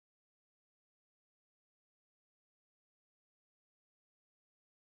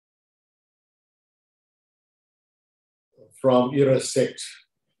from IRASEC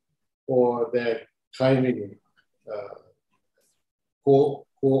for their kindly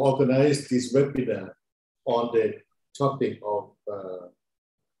co-organized this webinar on the topic of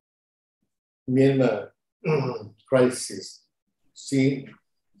Myanmar crisis seen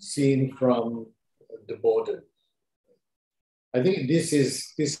from the border. I think this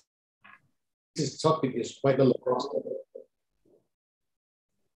topic is quite a lot.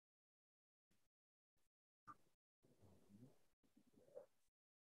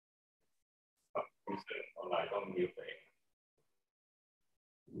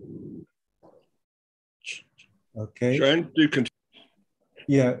 Okay. Sharon, do continue.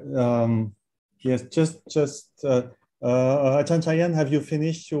 Yeah. Yes. Ajahn Chayan, have you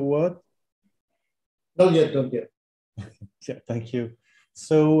finished your word? Not yet. Not yet. Yeah. Thank you.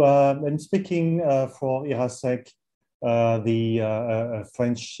 So I'm speaking for IRASEC, the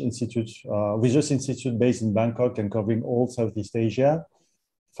French institute, research institute based in Bangkok and covering all Southeast Asia,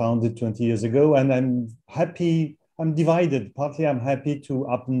 founded 20 years ago. And I'm happy, I'm divided. Partly I'm happy to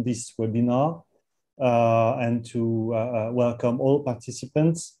open this webinar and to welcome all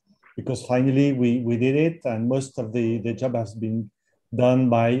participants, because finally we did it, and most of the job has been done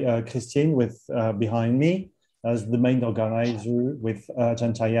by Christine behind me as the main organizer with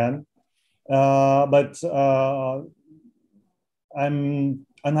Ajahn Chayan. But I'm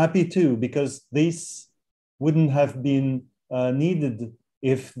unhappy too, because this wouldn't have been needed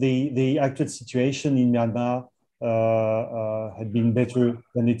if the actual situation in Myanmar had been better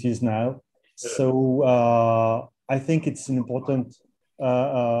than it is now. So I think it's an important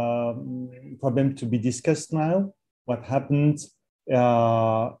problem to be discussed now. What happened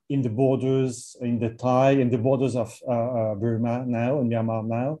in the borders, in the borders of Burma now, and Myanmar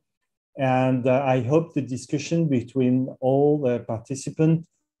now. And I hope the discussion between all the participants,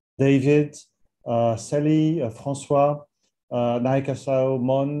 David, Sally, Francois, Naikasao,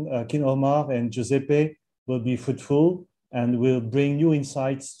 Mon, Kin Omar, and Giuseppe will be fruitful and will bring new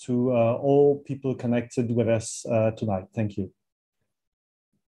insights to all people connected with us tonight. Thank you.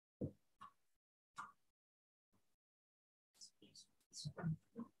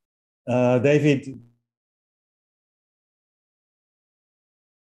 David.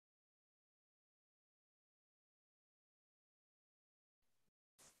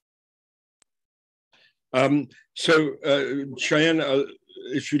 Cheyenne,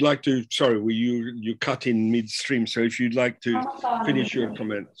 if you'd like to, sorry, you cut in midstream. So if you'd like to finish your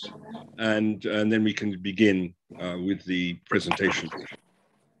comments, and then we can begin with the presentation.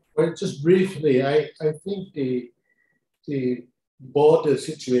 Well, just briefly, I think the border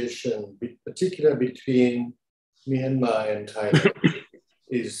situation, particularly between Myanmar and Thailand,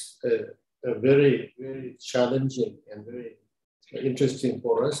 is a very, very challenging and very interesting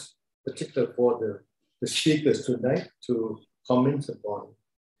for us, particularly for the speakers tonight to comment upon.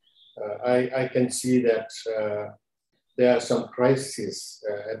 I can see that there are some crises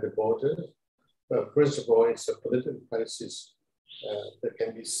at the border. First of all, it's a political crisis that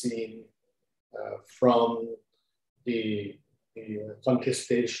can be seen from the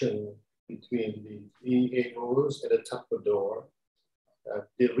contestation between the EAOs and the Tatmadaw.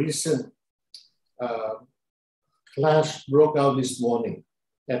 The recent clash broke out this morning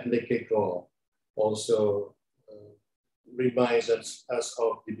at Lake Gore, also reminds us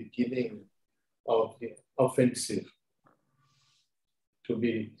of the beginning of the offensive to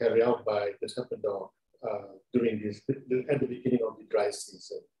be carried out by the Tatmadaw during this, at the beginning of the dry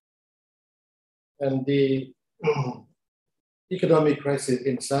season. And the economic crisis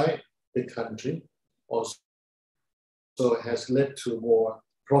inside the country also has led to more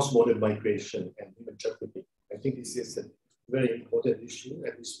cross-border migration and human trafficking. I think this is a very important issue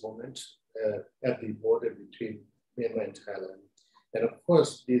at this moment at the border between Myanmar and Thailand. And of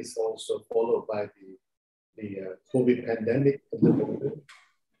course, this is also followed by the COVID pandemic at the border,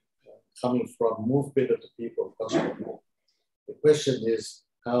 coming from movement of the people across the border. The question is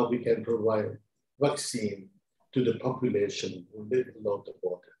how we can provide vaccine to the population who live along the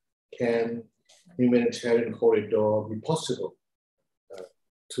border. Can humanitarian corridor be possible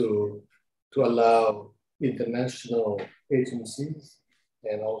to allow international agencies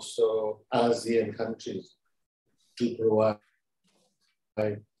and also ASEAN countries to provide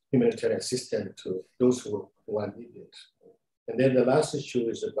humanitarian assistance to those who are needed? And then the last issue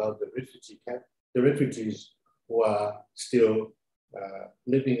is about the refugee camp, the refugees who are still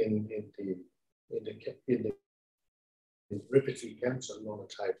living in the refugee camps along the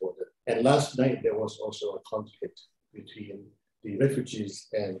Thai border. And last night, there was also a conflict between the refugees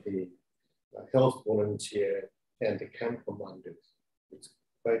and the health volunteer and the camp commanders. It's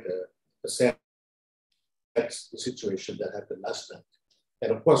quite a sad That's the situation that happened last night.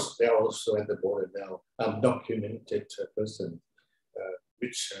 And of course, they're also at the border now, undocumented person,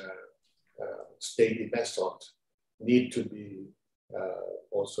 which state investors need to be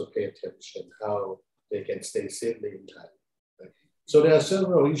also pay attention how they can stay safely in Thailand. Right? So there are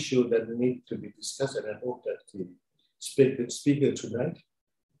several issues that need to be discussed, and I hope that the speaker tonight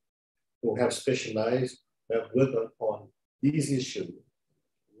who have specialized, have worked on these issues,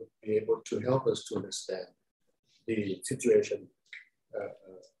 would be able to help us to understand the situation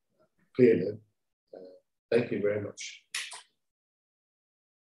clearly. Thank you very much.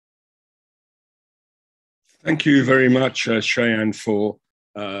 Thank you very much, Cheyenne, for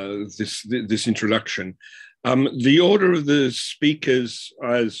this introduction. The order of the speakers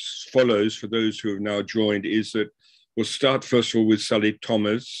as follows, for those who have now joined, is that we'll start first of all with Sally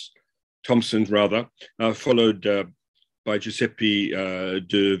Thompson, followed by Giuseppe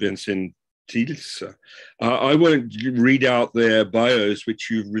de Vincentilis. I won't read out their bios, which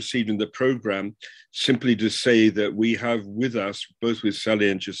you've received in the program, simply to say that we have with us, both with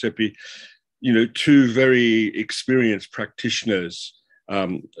Sally and Giuseppe, two very experienced practitioners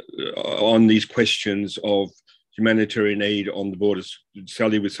on these questions of humanitarian aid on the borders.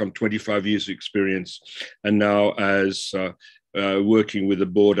 Sally with some 25 years of experience, and now as working with the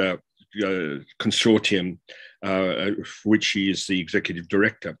border consortium, which she is the executive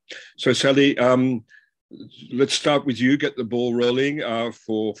director. So Sally, let's start with you, get the ball rolling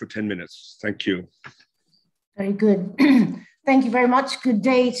for 10 minutes. Thank you. Very good. Thank you very much. Good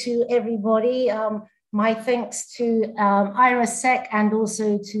day to everybody. My thanks to IRASEC and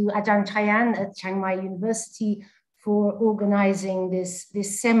also to Ajahn Chayan at Chiang Mai University for organizing this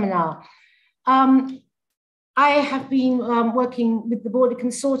seminar. I have been working with the Border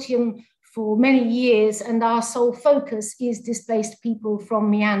Consortium for many years, and our sole focus is displaced people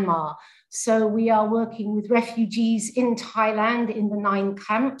from Myanmar. So we are working with refugees in Thailand in the 9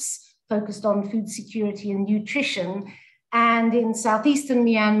 camps, focused on food security and nutrition. And in southeastern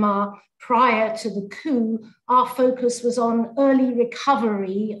Myanmar, prior to the coup, our focus was on early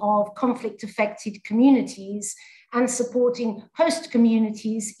recovery of conflict-affected communities and supporting host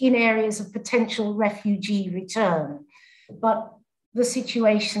communities in areas of potential refugee return. But the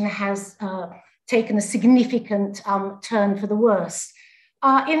situation has taken a significant turn for the worse.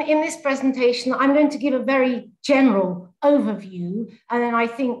 In this presentation, I'm going to give a very general overview, and then I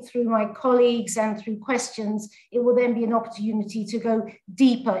think through my colleagues and through questions, it will then be an opportunity to go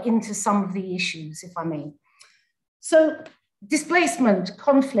deeper into some of the issues, if I may. So displacement,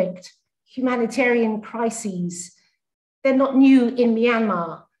 conflict, humanitarian crises, they're not new in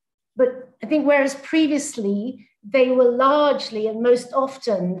Myanmar, but I think whereas previously they were largely and most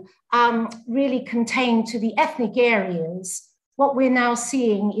often really contained to the ethnic areas, what we're now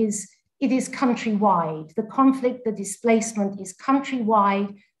seeing is it is countrywide. The conflict, the displacement is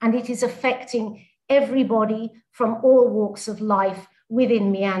countrywide, and it is affecting everybody from all walks of life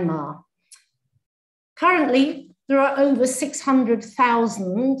within Myanmar. Currently, there are over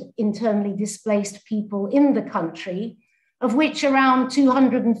 600,000 internally displaced people in the country, of which around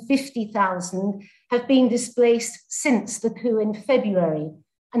 250,000 have been displaced since the coup in February.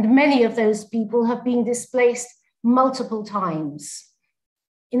 And many of those people have been displaced multiple times.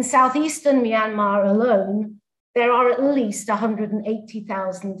 In southeastern Myanmar alone, there are at least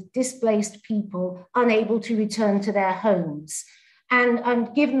 180,000 displaced people unable to return to their homes.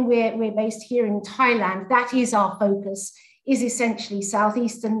 And given we're based here in Thailand, that is our focus, is essentially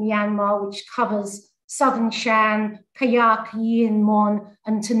southeastern Myanmar, which covers southern Shan, Kayak, Yin, Mon,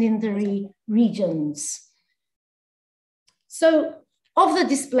 and Tanintharyi regions. So of the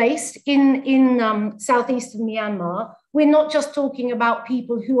displaced in southeastern Myanmar, we're not just talking about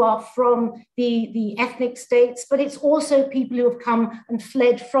people who are from the ethnic states, but it's also people who have come and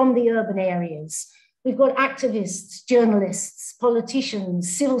fled from the urban areas. We've got activists, journalists,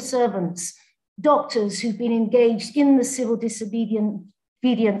 politicians, civil servants, doctors who've been engaged in the civil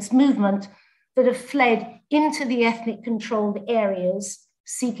disobedience movement that have fled into the ethnic controlled areas,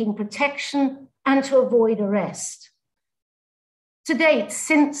 seeking protection and to avoid arrest. To date,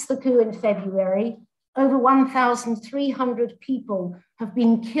 since the coup in February, over 1,300 people have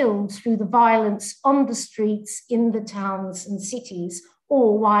been killed through the violence on the streets in the towns and cities,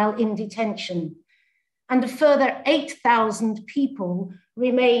 all while in detention. And a further 8,000 people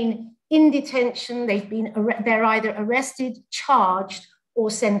remain in detention. They're either arrested, charged,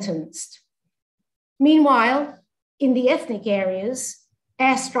 or sentenced. Meanwhile, in the ethnic areas,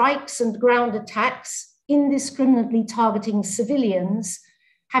 airstrikes and ground attacks, indiscriminately targeting civilians,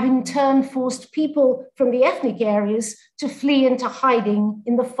 have in turn forced people from the ethnic areas to flee into hiding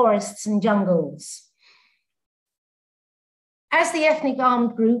in the forests and jungles. As the ethnic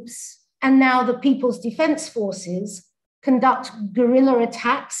armed groups and now the People's Defense Forces conduct guerrilla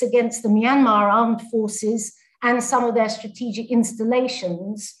attacks against the Myanmar armed forces and some of their strategic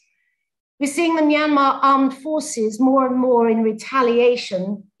installations, we're seeing the Myanmar armed forces more and more in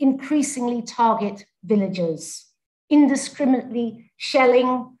retaliation increasingly target villagers, indiscriminately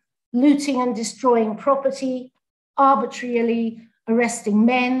shelling, looting and destroying property, arbitrarily arresting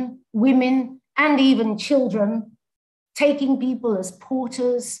men, women, and even children, taking people as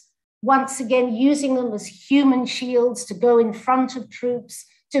porters, once again using them as human shields to go in front of troops,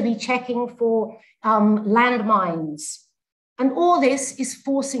 to be checking for landmines. And all this is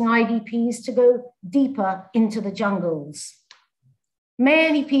forcing IDPs to go deeper into the jungles.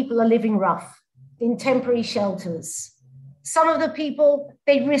 Many people are living rough in temporary shelters. Some of the people,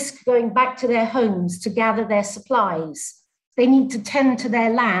 they risk going back to their homes to gather their supplies. They need to tend to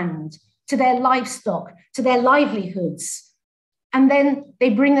their land, to their livestock, to their livelihoods. And then they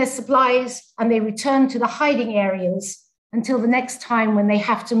bring their supplies and they return to the hiding areas until the next time when they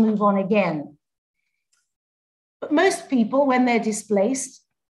have to move on again. But most people, when they're displaced,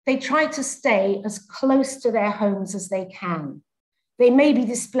 they try to stay as close to their homes as they can. They may be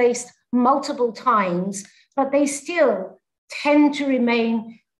displaced multiple times, but they still tend to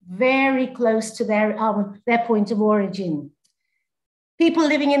remain very close to their point of origin. People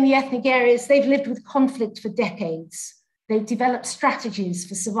living in the ethnic areas, they've lived with conflict for decades. They've developed strategies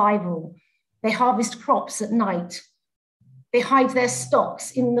for survival. They harvest crops at night. They hide their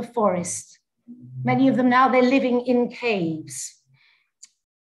stocks in the forest. Many of them now, they're living in caves.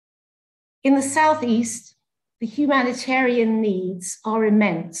 In the Southeast, the humanitarian needs are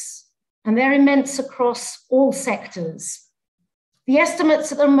immense, and they're immense across all sectors. The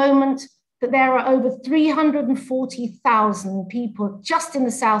estimates at the moment that there are over 340,000 people just in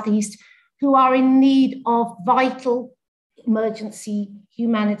the Southeast who are in need of vital emergency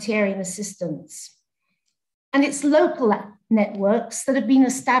humanitarian assistance. And it's local networks that have been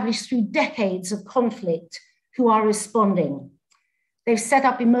established through decades of conflict who are responding. They've set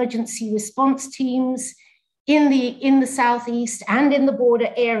up emergency response teams in the Southeast and in the border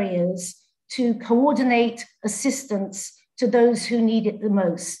areas to coordinate assistance to those who need it the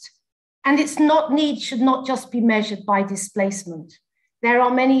most. And its need should not just be measured by displacement. There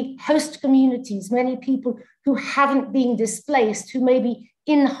are many host communities, many people who haven't been displaced, who may be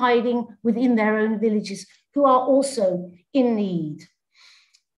in hiding within their own villages, who are also in need.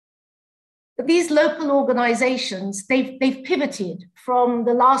 But these local organizations, they've pivoted from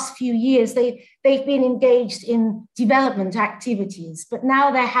the last few years. They've been engaged in development activities, but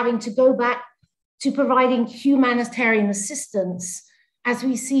now they're having to go back to providing humanitarian assistance as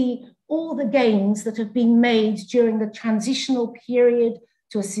we see all the gains that have been made during the transitional period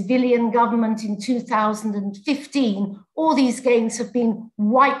to a civilian government in 2015. All these gains have been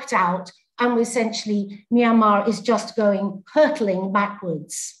wiped out, and essentially Myanmar is just going hurtling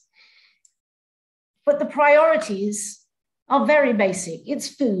backwards. But the priorities are very basic. It's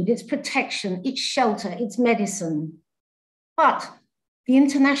food, it's protection, it's shelter, it's medicine. But the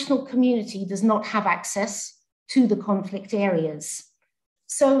international community does not have access to the conflict areas.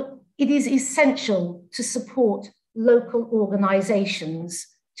 So it is essential to support local organizations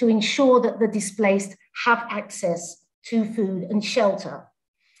to ensure that the displaced have access to food and shelter.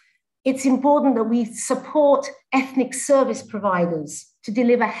 It's important that we support ethnic service providers to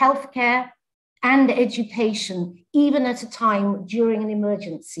deliver healthcare and education, even at a time during an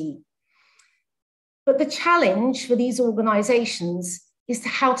emergency. But the challenge for these organizations is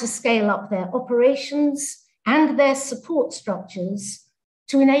how to scale up their operations and their support structures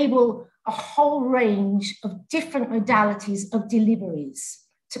to enable a whole range of different modalities of deliveries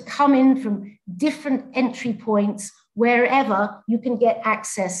to come in from different entry points wherever you can get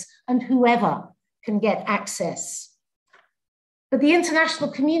access and whoever can get access. But the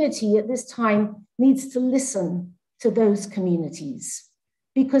international community at this time needs to listen to those communities,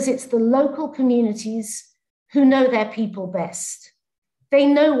 because it's the local communities who know their people best. They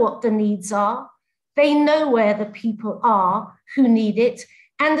know what the needs are, they know where the people are who need it,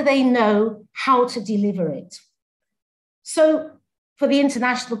 and they know how to deliver it. So for the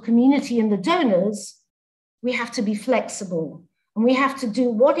international community and the donors, we have to be flexible, and we have to do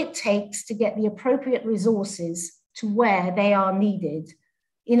what it takes to get the appropriate resources to where they are needed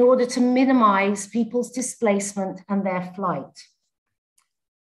in order to minimize people's displacement and their flight.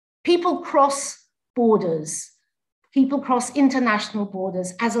 People cross borders, people cross international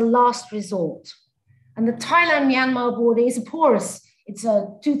borders as a last resort. And the Thailand-Myanmar border is a porous, it's a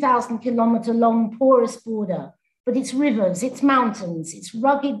 2,000 kilometer long porous border, but it's rivers, it's mountains, it's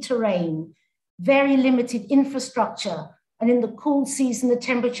rugged terrain, very limited infrastructure, and in the cool season, the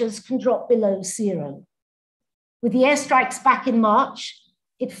temperatures can drop below 0. With the airstrikes back in March,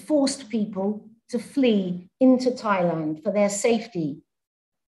 it forced people to flee into Thailand for their safety.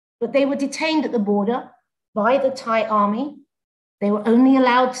 But they were detained at the border by the Thai army. They were only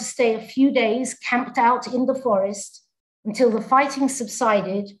allowed to stay a few days camped out in the forest until the fighting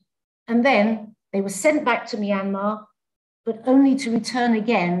subsided, and then they were sent back to Myanmar, but only to return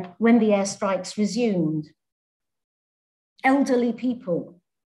again when the airstrikes resumed. Elderly people,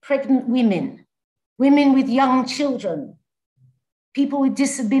 pregnant women, women with young children, people with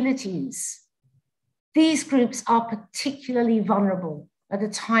disabilities. These groups are particularly vulnerable at a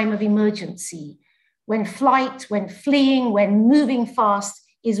time of emergency, when flight, when fleeing, when moving fast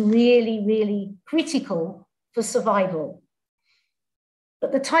is really, really critical for survival.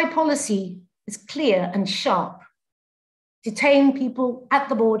 But the Thai policy is clear and sharp. Detain people at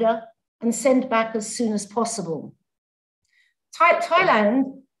the border and send back as soon as possible.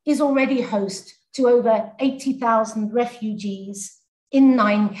 Thailand is already host to over 80,000 refugees in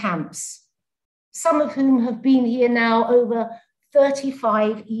 9 camps, some of whom have been here now over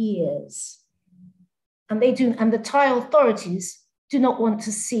 35 years. And the Thai authorities do not want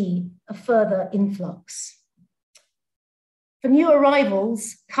to see a further influx. For new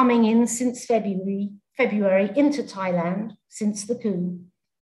arrivals coming in since February into Thailand, since the coup,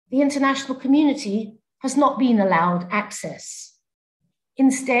 the international community has not been allowed access.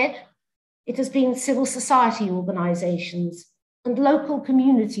 Instead, it has been civil society organizations and local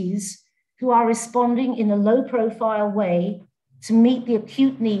communities who are responding in a low-profile way to meet the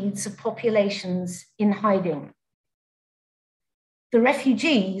acute needs of populations in hiding. The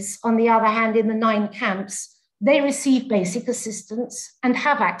refugees, on the other hand, in the 9 camps, they receive basic assistance and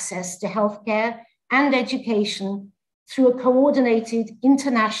have access to healthcare and education through a coordinated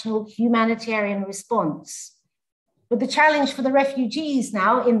international humanitarian response. But the challenge for the refugees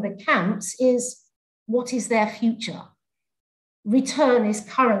now in the camps is, what is their future? Return is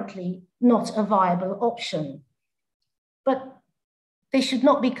currently not a viable option. But they should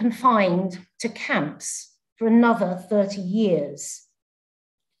not be confined to camps for another 30 years.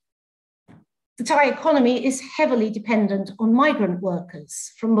 The Thai economy is heavily dependent on migrant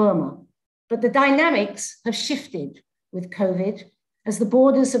workers from Burma, but the dynamics have shifted with COVID as the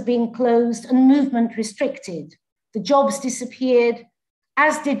borders have been closed and movement restricted. The jobs disappeared,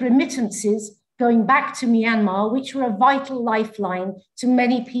 as did remittances going back to Myanmar, which were a vital lifeline to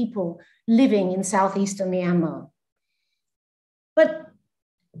many people living in southeastern Myanmar. But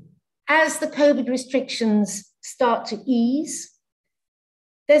as the COVID restrictions start to ease,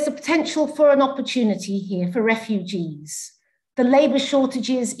 there's a potential for an opportunity here for refugees. The labor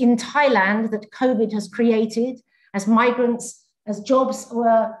shortages in Thailand that COVID has created as migrants, as jobs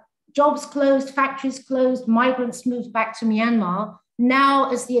closed, factories closed, migrants moved back to Myanmar.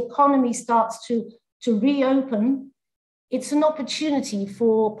 Now, as the economy starts to reopen, it's an opportunity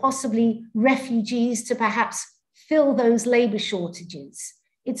for possibly refugees to perhaps fill those labor shortages.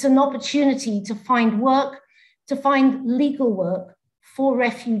 It's an opportunity to find work, to find legal work for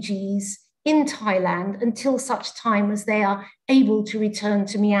refugees in Thailand until such time as they are able to return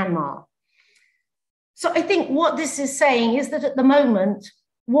to Myanmar. So I think what this is saying is that at the moment,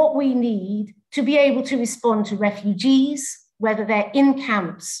 what we need to be able to respond to refugees, whether they're in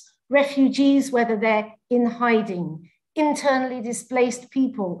camps, refugees, whether they're in hiding, internally displaced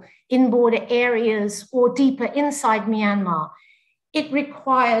people in border areas or deeper inside Myanmar, it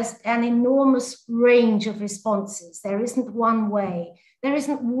requires an enormous range of responses. There isn't one way. There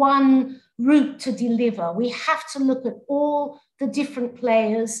isn't one route to deliver. We have to look at all the different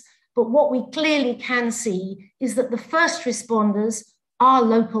players, but what we clearly can see is that the first responders are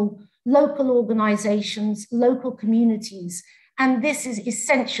local organizations, local communities, and this is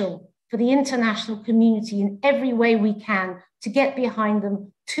essential for the international community in every way we can to get behind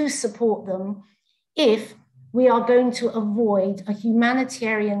them, to support them, if we are going to avoid a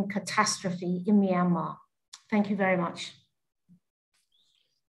humanitarian catastrophe in Myanmar. Thank you very much.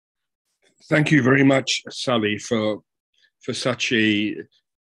 Thank you very much, Sally, for such a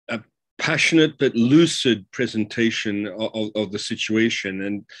passionate but lucid presentation of the situation.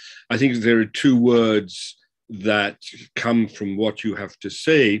 And I think there are 2 words that come from what you have to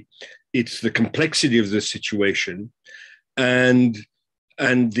say. It's the complexity of the situation and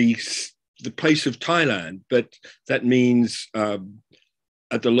the place of Thailand, but that means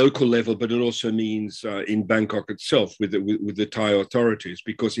at the local level, but it also means in Bangkok itself with the Thai authorities,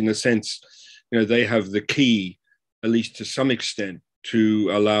 because in a sense, they have the key, at least to some extent, to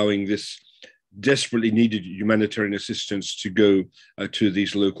allowing this desperately needed humanitarian assistance to go to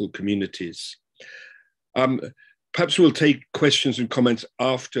these local communities. Perhaps we'll take questions and comments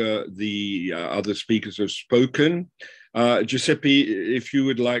after the other speakers have spoken. Giuseppe, if you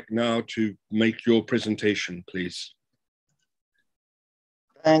would like now to make your presentation, please.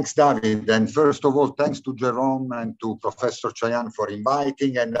 Thanks, David. And first of all, thanks to Jerome and to Professor Chayan for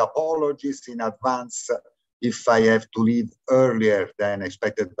inviting, and apologies in advance if I have to leave earlier than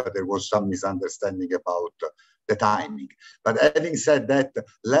expected, but there was some misunderstanding about the timing. But having said that,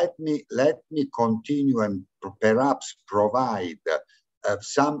 let me continue and perhaps provide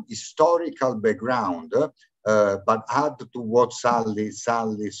some historical background, but add to what Sally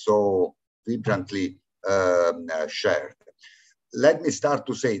so vibrantly shared. Let me start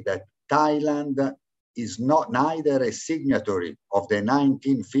to say that Thailand is neither a signatory of the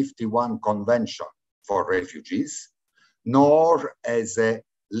 1951 Convention for Refugees, nor as a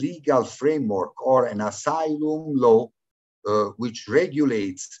legal framework or an asylum law which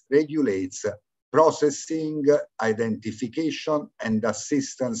regulates processing, identification, and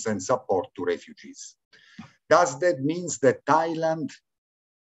assistance and support to refugees. Does that mean that Thailand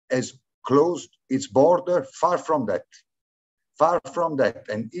has closed its border? Far from that. Far from that.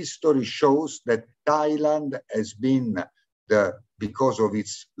 And history shows that Thailand has been, because of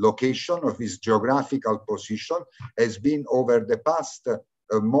its location, of its geographical position, has been over the past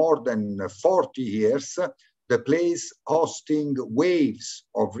more than 40 years, the place hosting waves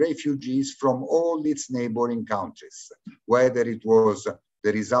of refugees from all its neighboring countries, whether it was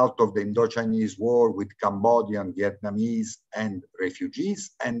the result of the Indo-Chinese War with Cambodian, Vietnamese, and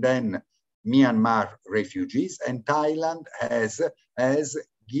refugees, and then Myanmar refugees. And Thailand has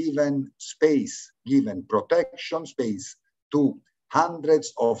given space, given protection space to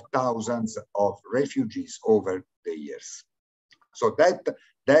hundreds of thousands of refugees over the years. So that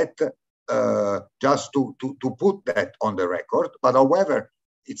just to put that on the record. But however,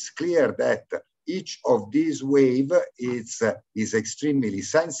 it's clear that each of these waves is extremely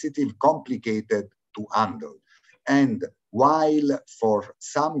sensitive, complicated to handle. And while for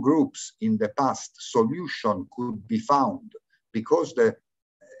some groups in the past solution could be found, because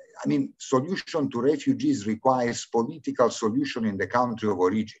solution to refugees requires political solution in the country of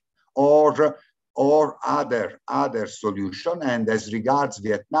origin, or other solution. And as regards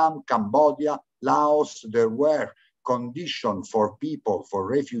Vietnam, Cambodia, Laos, there were conditions for people, for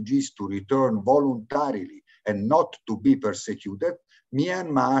refugees to return voluntarily and not to be persecuted.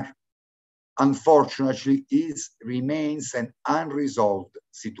 Myanmar, unfortunately, remains an unresolved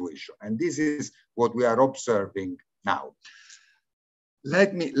situation. And this is what we are observing now.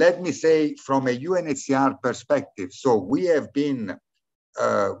 Let me say from a UNHCR perspective, so we have been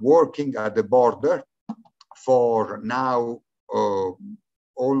working at the border for now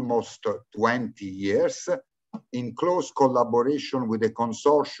almost 20 years in close collaboration with a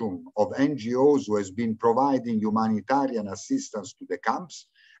consortium of NGOs who has been providing humanitarian assistance to the camps.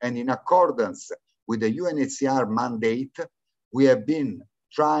 And in accordance with the UNHCR mandate, we have been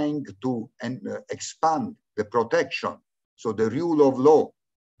trying to expand the protection, so the rule of law,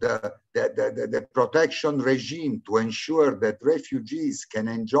 the protection regime to ensure that refugees can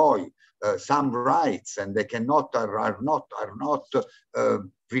enjoy some rights and they are not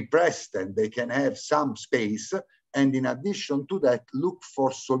repressed, and they can have some space. And in addition to that, look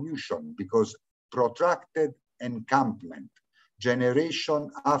for solution, because protracted encampment, generation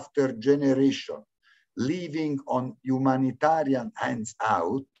after generation, living on humanitarian hands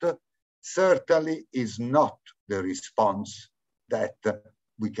out, certainly is not the response that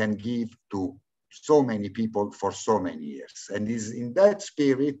we can give to so many people for so many years. And it's in that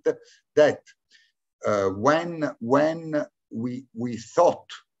spirit that when we thought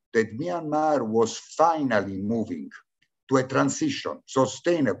that Myanmar was finally moving to a transition,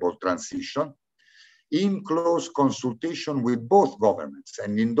 sustainable transition, in close consultation with both governments.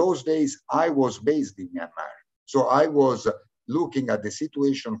 And in those days, I was based in Myanmar. So I was looking at the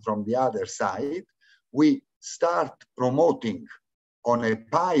situation from the other side. We start promoting on a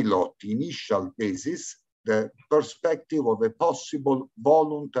pilot initial basis the perspective of a possible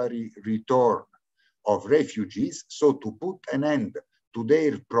voluntary return of refugees, so to put an end to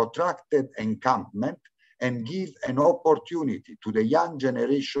their protracted encampment and give an opportunity to the young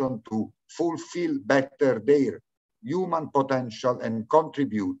generation to fulfill better their human potential and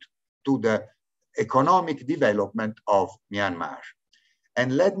contribute to the economic development of Myanmar.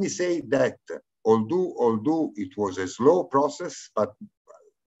 And let me say that although it was a slow process, but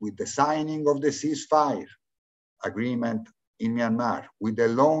with the signing of the ceasefire agreement in Myanmar, with the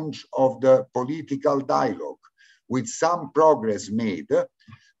launch of the political dialogue, with some progress made,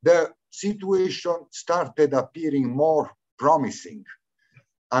 the situation started appearing more promising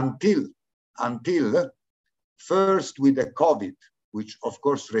until first with the COVID, which of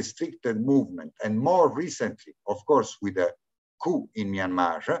course restricted movement, and more recently, of course, with the coup in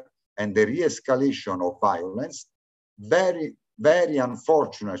Myanmar and the re-escalation of violence, very, very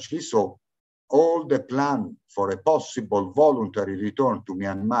unfortunately, so all the plan for a possible voluntary return to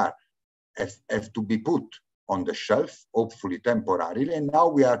Myanmar have to be put on the shelf, hopefully temporarily, and now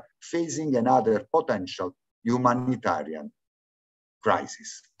we are facing another potential humanitarian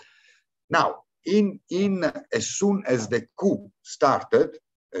crisis. Now, as soon as the coup started,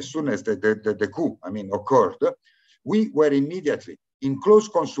 as soon as the coup, occurred, we were immediately in close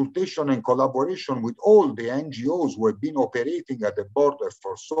consultation and collaboration with all the NGOs who have been operating at the border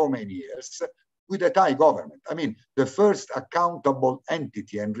for so many years, with the Thai government. The first accountable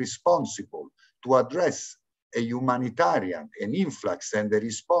entity and responsible to address a humanitarian, an influx and the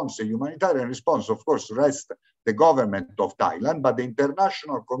response, a humanitarian response, of course, rests the government of Thailand, but the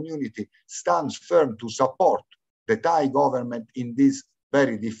international community stands firm to support the Thai government in this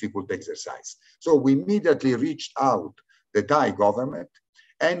very difficult exercise. So we immediately reached out the Thai government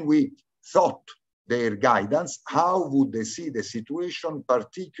and we sought their guidance. How would they see the situation,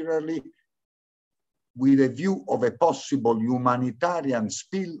 particularly with a view of a possible humanitarian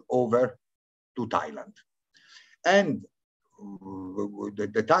spillover to Thailand? And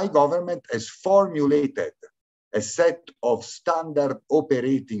the Thai government has formulated a set of standard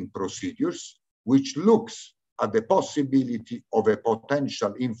operating procedures, which looks at the possibility of a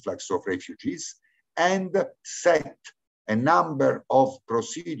potential influx of refugees and set a number of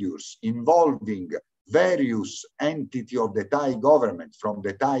procedures involving various entities of the Thai government, from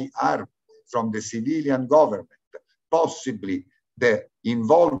the Thai army, from the civilian government, possibly the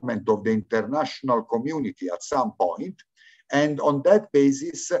involvement of the international community at some point. And on that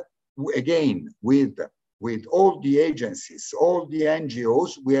basis, again, with all the agencies, all the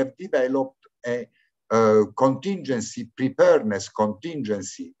NGOs, we have developed a contingency preparedness,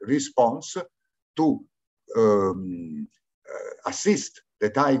 contingency response to assist the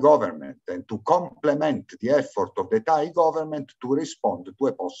Thai government and to complement the effort of the Thai government to respond to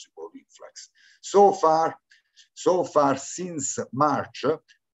a possible influx. So far since March,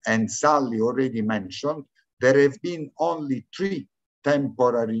 and Sally already mentioned, there have been only 3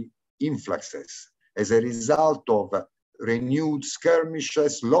 temporary influxes as a result of renewed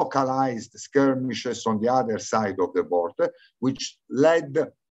skirmishes, localized skirmishes on the other side of the border, which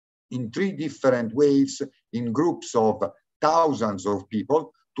led in 3 different waves in groups of thousands of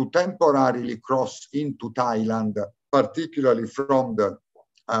people to temporarily cross into Thailand, particularly from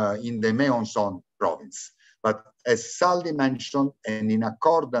in the Mae Hong Son province. But as Sally mentioned, and in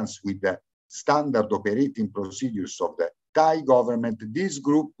accordance with the standard operating procedures of the Thai government, this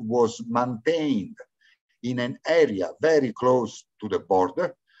group was maintained in an area very close to the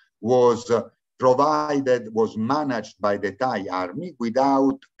border, was managed by the Thai army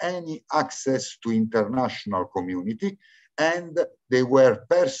without any access to international community, and they were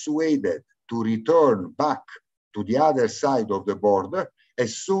persuaded to return back to the other side of the border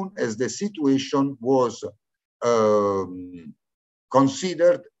as soon as the situation was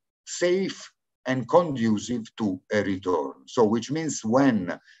considered safe and conducive to a return. So which means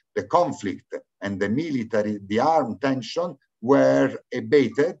when the conflict and the armed tension were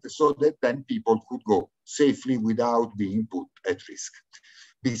abated, so that then people could go safely without being put at risk.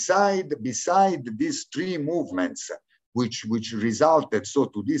 Beside these 3 movements, which resulted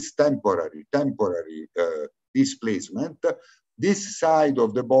to this temporary displacement, this side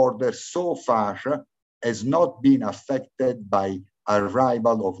of the border so far has not been affected by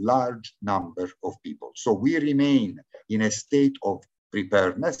arrival of large number of people. So we remain in a state of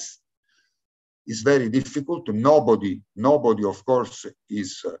preparedness. It's very difficult. Nobody, of course,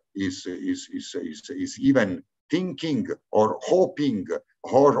 is even thinking or hoping,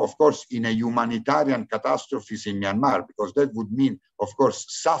 or of course, in a humanitarian catastrophe in Myanmar, because that would mean, of course,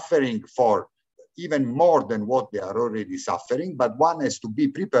 suffering for even more than what they are already suffering. But one has to be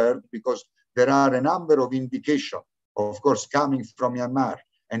prepared because there are a number of indications, of course, coming from Myanmar,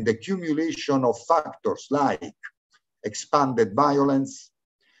 and the accumulation of factors like expanded violence,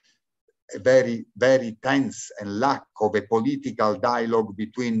 a very, very tense and lack of a political dialogue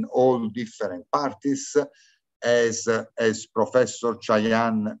between all different parties, as Professor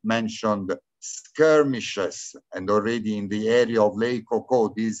Chayan mentioned, skirmishes, and already in the area of Lake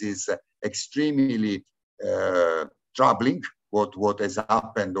Koko, this is extremely troubling, what has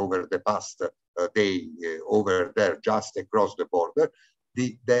happened over the past day over there, just across the border.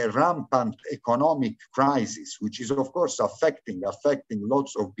 The rampant economic crisis, which is of course affecting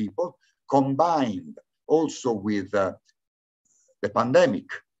lots of people, combined also with the pandemic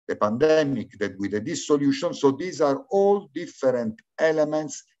the pandemic, that with the dissolution. So these are all different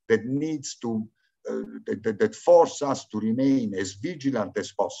elements that needs to, that force us to remain as vigilant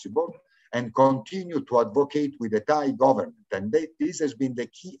as possible and continue to advocate with the Thai government. And this has been the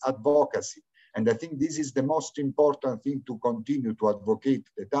key advocacy. And I think this is the most important thing, to continue to advocate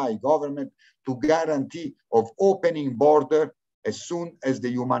the Thai government to guarantee of opening border as soon as the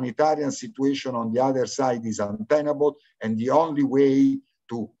humanitarian situation on the other side is untenable. And the only way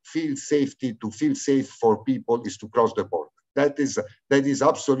to feel safety, to feel safe for people, is to cross the border. That is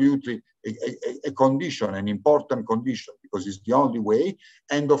absolutely a condition, an important condition, because it's the only way.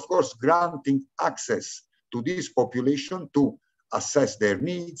 And of course, granting access to this population to assess their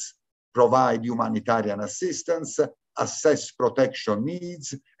needs, provide humanitarian assistance, assess protection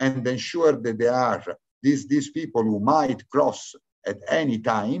needs, and ensure that they are these people who might cross at any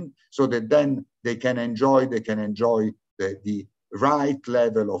time, so that then they can enjoy the right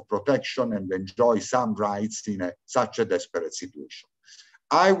level of protection and enjoy some rights in such a desperate situation.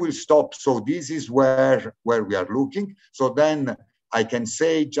 I will stop. So this is where we are looking. So then I can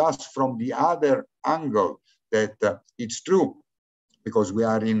say, just from the other angle, that it's true, because we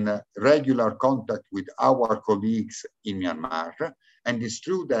are in regular contact with our colleagues in Myanmar, and it's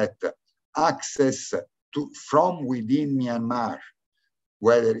true that access from within Myanmar,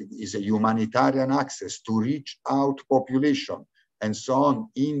 whether it is a humanitarian access to reach out population and so on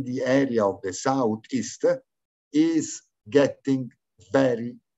in the area of the southeast, is getting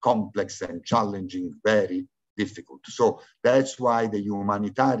very complex and challenging, very difficult. So that's why the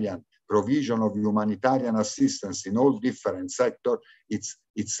humanitarian provision of humanitarian assistance in all different sectors, it's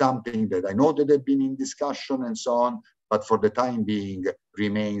something that I know that have been in discussion and so on, but for the time being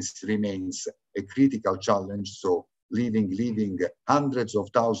remains a critical challenge. So leaving hundreds of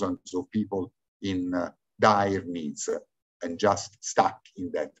thousands of people in dire needs and just stuck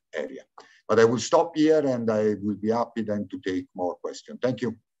in that area. But I will stop here, and I will be happy then to take more questions. Thank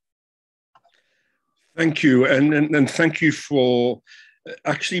you. Thank you, and thank you for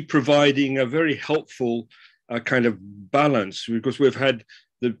actually providing a very helpful kind of balance, because we've had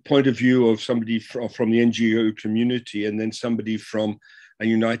the point of view of somebody from the NGO community and then somebody from a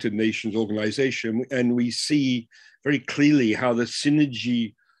United Nations organization, and we see very clearly how the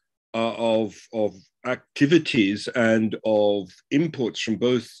synergy of activities and of inputs from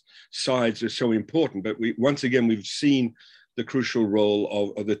both sides are so important. But once again, we've seen the crucial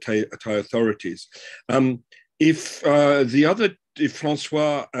role of the Thai authorities. If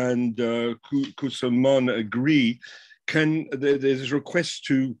Francois and Kusamon agree, there's a request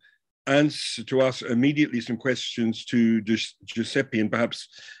to ask immediately some questions to Giuseppe, and perhaps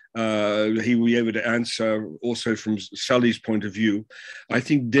he will be able to answer also from Sally's point of view. I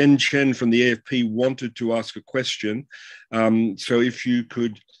think Den Chen from the AFP wanted to ask a question. So if you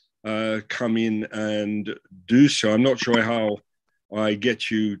could come in and do so. I'm not sure how I get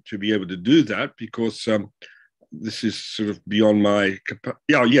you to be able to do that, because this is sort of beyond my capacity.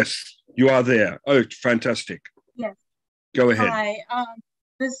 Yeah, yes, you are there. Oh, fantastic. Yes. Go ahead. Hi.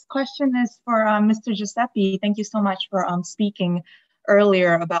 This question is for Mr. Giuseppe. Thank you so much for speaking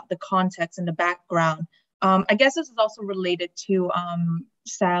earlier about the context and the background. I guess this is also related to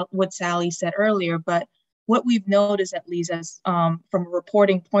what Sally said earlier, but what we've noticed, at least as from a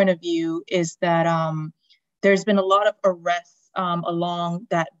reporting point of view, is that there's been a lot of arrests along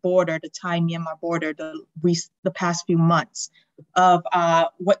that border, the Thai-Myanmar border, the past few months, of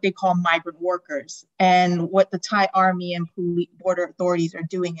what they call migrant workers. And what the Thai army and border authorities are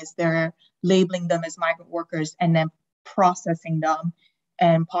doing is they're labeling them as migrant workers and then processing them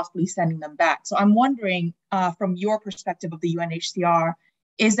and possibly sending them back. So I'm wondering, from your perspective of the UNHCR,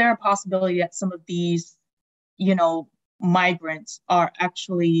 is there a possibility that some of these, migrants are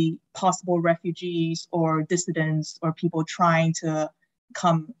actually possible refugees or dissidents or people trying to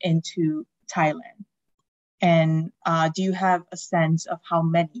come into Thailand? And do you have a sense of how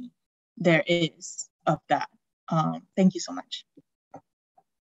many there is of that? Thank you so much.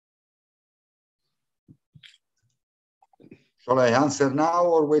 Shall I answer now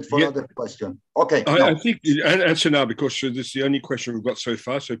or wait for another question? Okay. I think you answer now, because this is the only question we've got so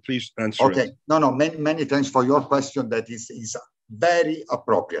far. So please answer it. No. Many thanks for your question. That is very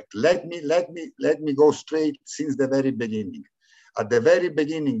appropriate. Let me go straight since the very beginning. At the very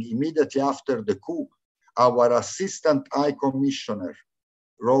beginning, immediately after the coup, our Assistant High Commissioner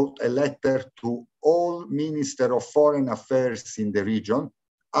wrote a letter to all Minister of Foreign Affairs in the region,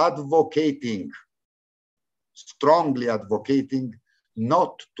 strongly advocating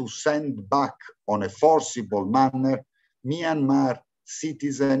not to send back on a forcible manner Myanmar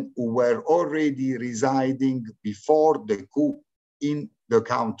citizens who were already residing before the coup in the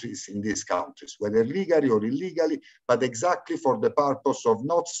countries in these countries, whether legally or illegally, but exactly for the purpose of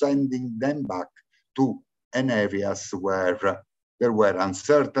not sending them back to an areas where there were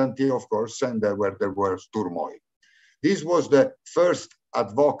uncertainty, of course, and where there was turmoil. This was the first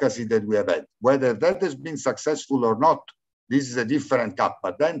advocacy that we have had. Whether that has been successful or not, this is a different cup,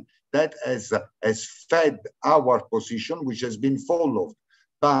 but then that has fed our position, which has been followed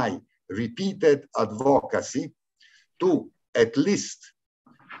by repeated advocacy to at least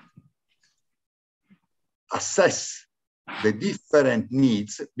assess the different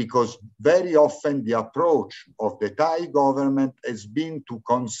needs, because very often the approach of the Thai government has been to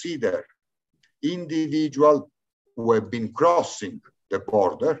consider individuals who have been crossing the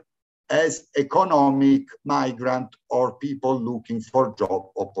border as economic migrant or people looking for job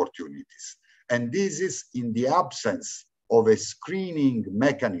opportunities. And this is in the absence of a screening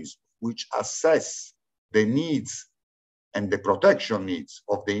mechanism which assess the needs and the protection needs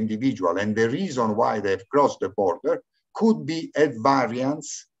of the individual and the reason why they've crossed the border could be at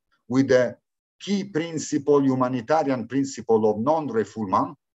variance with the key principle, humanitarian principle of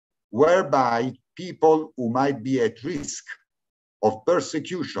non-refoulement, whereby people who might be at risk of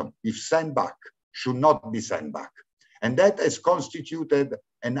persecution if sent back should not be sent back. And that has constituted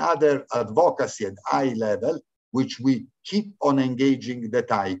another advocacy at high level, which we keep on engaging the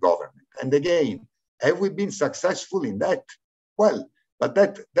Thai government. And again, have we been successful in that? Well, but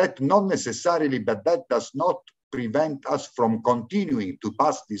that not necessarily, but that does not prevent us from continuing to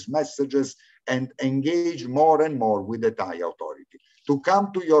pass these messages and engage more and more with the Thai authority. To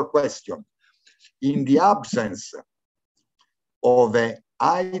come to your question, in the absence of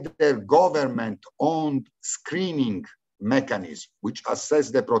either government-owned screening mechanism which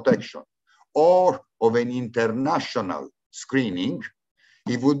assess the protection or of an international screening,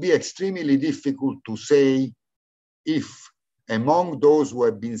 it would be extremely difficult to say if among those who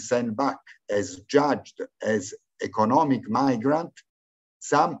have been sent back as judged as economic migrant,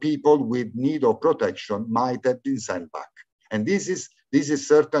 some people with need of protection might have been sent back. And this is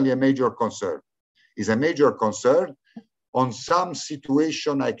certainly a major concern. It's a major concern. On some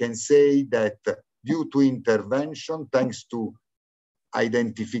situation, I can say that due to intervention, thanks to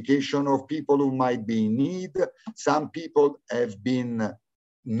identification of people who might be in need, some people have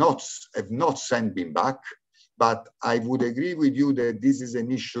not sent them back. But I would agree with you that this is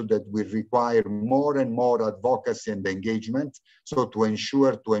an issue that will require more and more advocacy and engagement. So to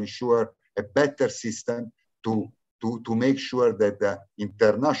ensure a better system to make sure that the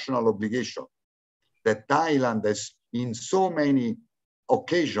international obligation that Thailand has in so many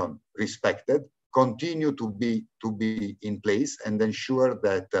occasions respected continue to be in place, and ensure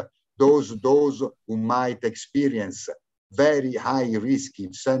that those who might experience very high risk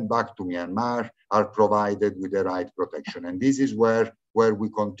if sent back to Myanmar are provided with the right protection. And this is where we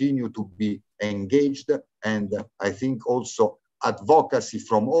continue to be engaged. And I think also advocacy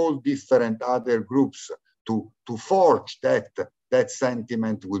from all different other groups to forge that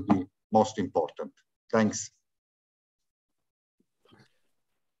sentiment will be most important. Thanks.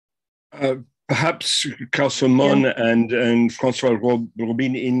 Perhaps Councilman and Francois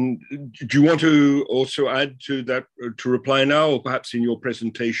Robin, do you want to also add to that, to reply now, or perhaps in your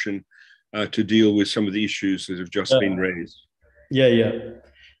presentation to deal with some of the issues that have just been raised?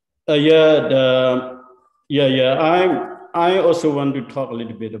 I also want to talk a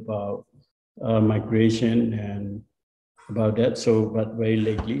little bit about migration and about that. So, but very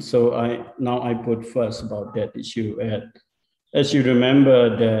lately. So I put first about that issue. As you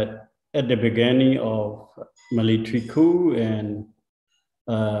remember that at the beginning of military coup and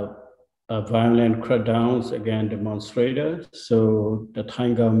violent crackdowns against demonstrators, so the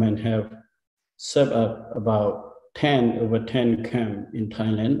Thai government have set up about over 10 camps in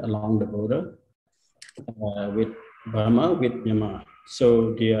Thailand along the border with Burma, with Myanmar.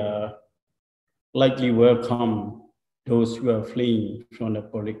 So they are likely welcome those who are fleeing from the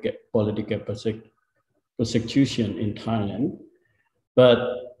political persecution in Thailand.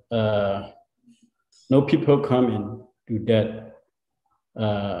 But no people come in to that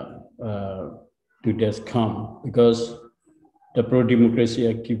come, because the pro-democracy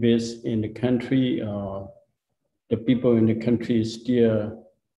activists in the country, the people in the country still,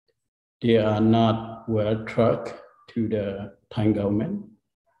 they are not well tracked to the Thai government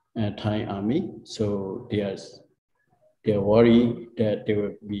and Thai army. So they are worried that they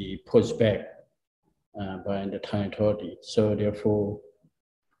will be pushed back by the Thai authority. So therefore,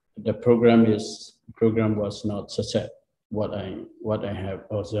 the program was not success. What I have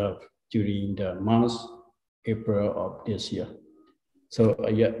observed during the month April of this year. So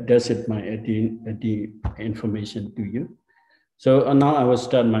yeah, that's it. My information to you. So now I will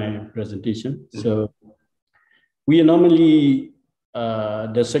start my presentation. So we normally,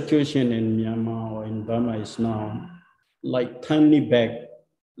 the situation in Myanmar or in Burma is now like timely back,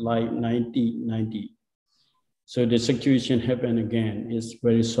 like 1990. So the situation happened again is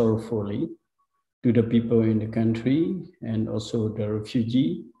very sorrowfully to the people in the country and also the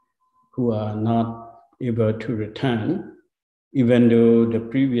refugee who are not able to return, even though the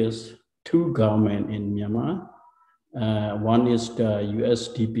previous two governments in Myanmar, one is the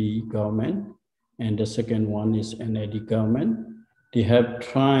USDP government and the second one is NAD government. They have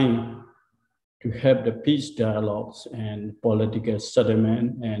tried to have the peace dialogues and political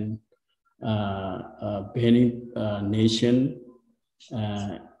settlement and banning nation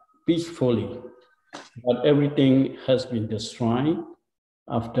peacefully. But everything has been destroyed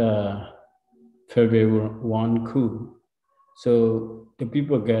after February 1 coup. So the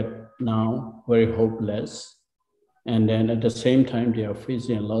people get now very hopeless. And then at the same time, they are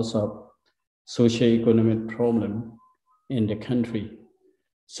facing a lot of socio-economic problem in the country.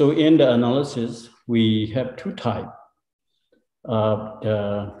 So in the analysis, we have two types of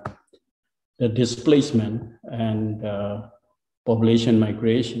the displacement and population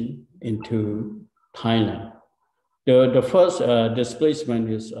migration into Thailand. The first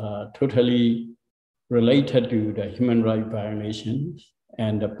displacement is totally related to the human rights violations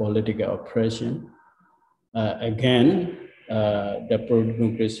and the political oppression. Again, the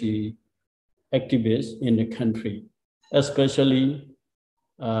pro-democracy activists in the country, especially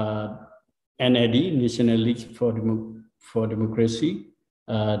NAD, National League for Democracy,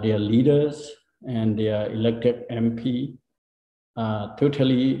 their leaders and their elected MP are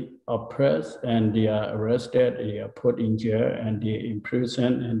totally oppressed and they are arrested, they are put in jail and they are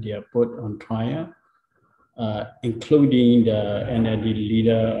imprisoned and they are put on trial, including the NAD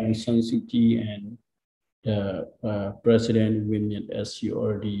leader Aung San Suu Kyi and the President Win, as you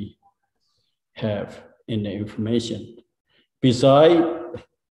already have in the information. Besides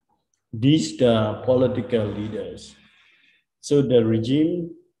these, the political leaders, so the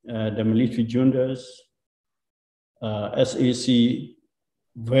regime, the military juntas, SAC,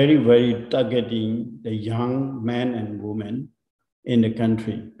 very targeting the young men and women in the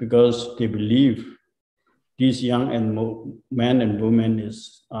country because they believe these young men and women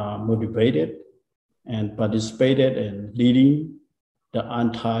is motivated and participated in leading the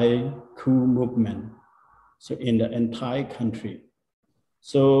anti-coup movement, so in the entire country.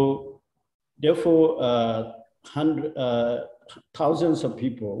 So therefore, thousands of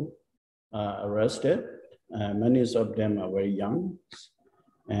people are arrested. Many of them are very young,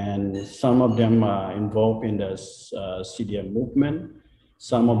 and some of them are involved in the CDM movement.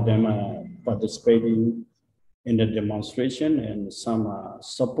 Some of them are participating in the demonstration, and some are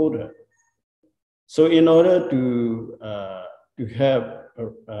supporters. So in order to have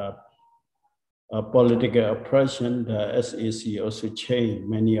a political oppression, the SAC also changed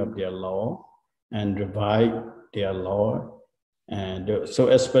many of their law and revised their law. And so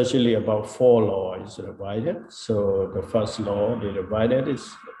especially about 4 laws is revised. So the first law they revised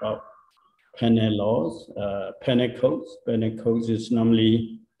is about penal laws, penal codes. Penal codes is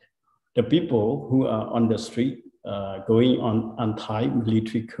normally the people who are on the street going on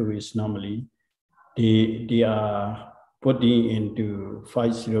anti-military coup is normally they are putting into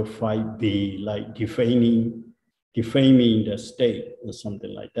 505B, like defaming the state or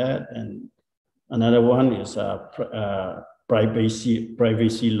something like that. And another one is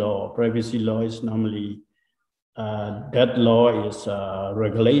privacy law. Privacy law is normally, that law is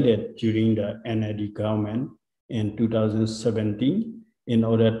regulated during the NAD government in 2017 in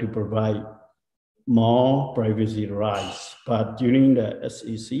order to provide more privacy rights. But during the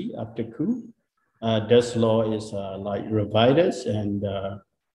SEC after coup, this law is like revised, and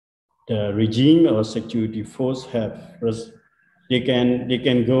the regime or security force they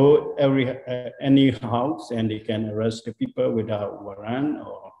can go any house and they can arrest the people without warrant,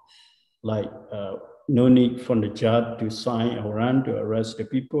 or like no need for the judge to sign a warrant to arrest the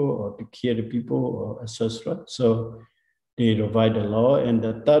people or to kill the people or etc. So they revise the law. And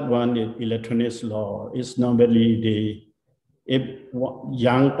the third one, the electronic law, is normally if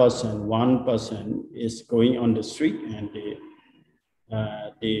one person is going on the street and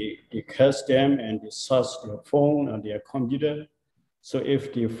they catch them and they search their phone or their computer. So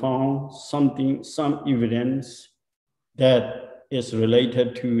if they found some evidence that is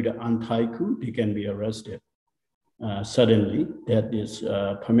related to the anti-coup, they can be arrested. Suddenly, that is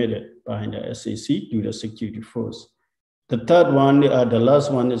permitted by the SAC to the security force. The third one, the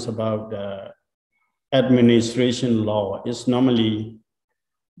last one, is about the administration law. It's normally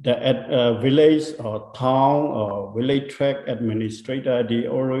the village or town or village tract administrator,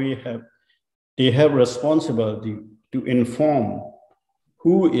 they have responsibility to inform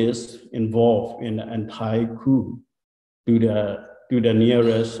who is involved in the entire coup to the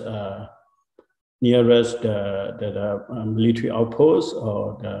nearest military outpost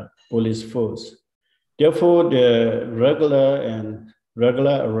or the police force. Therefore, the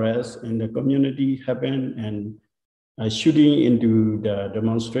regular arrests in the community happen, and shooting into the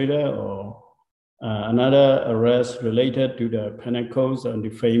demonstrator or another arrest related to the penal codes and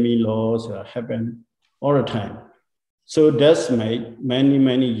defaming laws happen all the time. So that's made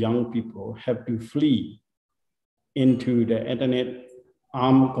many young people have to flee into the Internet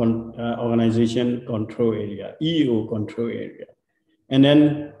Armed Organization Control Area, EO Control Area. And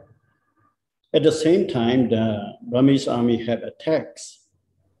then at the same time, the Burmese army had attacked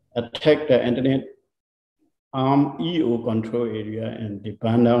the Internet Armed EO Control Area, and they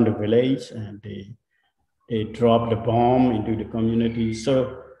burned down the village and they dropped the bomb into the community.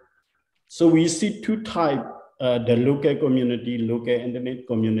 So we see two types, the local community, local Internet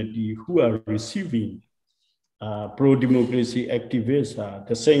community who are receiving pro-democracy activists,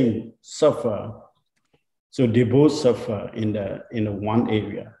 the same suffer. So they both suffer in the one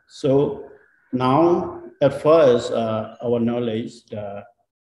area. So now, at first, our knowledge, the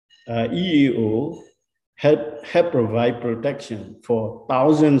EEO had provide protection for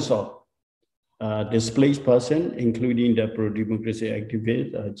thousands of displaced persons, including the pro-democracy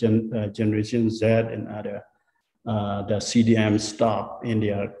activists, Generation Z and other, the CDM staff in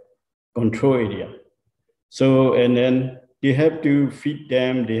their control area. So, and then they have to feed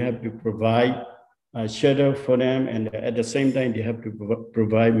them, they have to provide shelter for them, and at the same time, they have to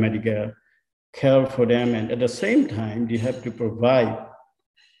provide medical care for them, and at the same time, they have to provide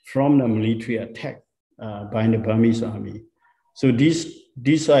from the military attack by the Burmese army. So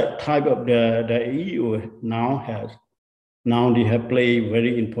these are type of the EU now they have played a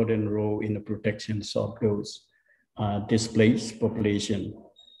very important role in the protection of those displaced population.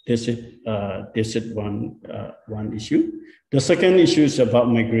 This is one issue. The second issue is about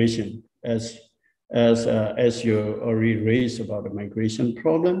migration, as you already raised about the migration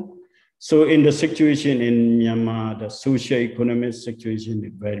problem. So in the situation in Myanmar, the socio-economic situation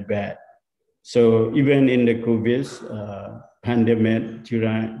is very bad. So even in the COVID pandemic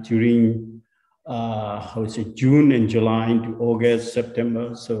during June and July into August,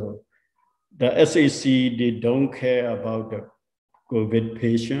 September, so the SAC, they don't care about the COVID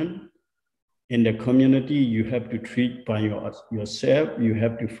patient. In the community, you have to treat by yourself. You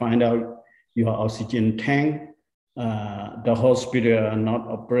have to find out your oxygen tank. The hospital are not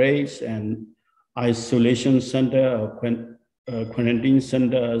operates, and isolation center or quarantine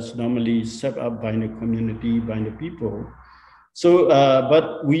centers normally set up by the community, by the people. So,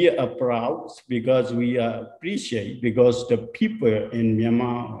 but we are proud because we appreciate, because the people in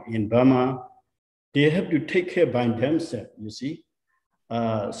Myanmar, in Burma, they have to take care by themselves, you see.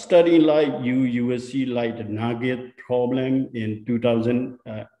 Studying like you will see like the nugget problem in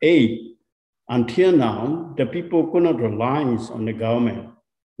 2008. Until now, the people could not rely on the government.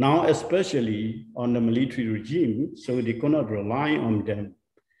 Now, especially on the military regime, so they could not rely on them.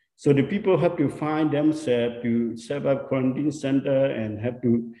 So the people have to find themselves to set up quarantine center and have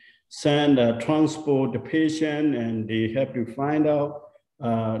to send transport the patient, and they have to find out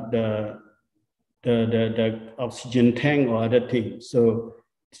the oxygen tank or other things. So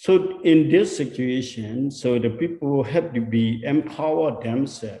in this situation, so the people have to be empowered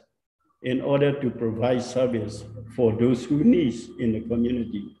themselves in order to provide service for those who need in the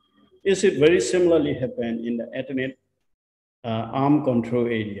community. Is it very similarly happen in the ethnic armed control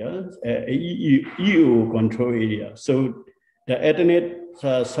area, EU control area. So the ethnic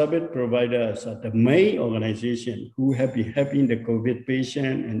service providers are the main organization who have been helping the COVID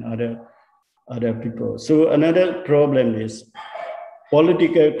patient and other people. So another problem is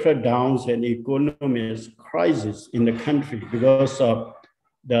political crackdowns and economic crisis in the country because of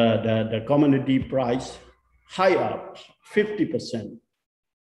the commodity price high up 50%.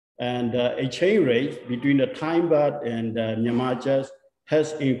 And the exchange rate between the Thai baht and Myanmar just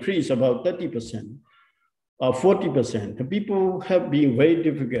has increased about 30% or 40%. The people have been very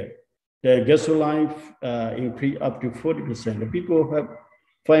difficult. The gasoline increased up to 40%. The people have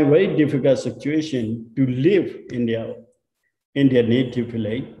find very difficult situation to live in their native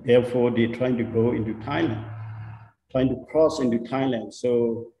village. Therefore, they're trying to go into Thailand, trying to cross into Thailand.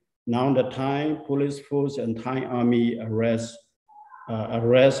 So now the Thai police force and Thai army arrest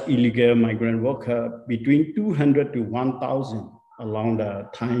illegal migrant workers between 200 to 1,000 along the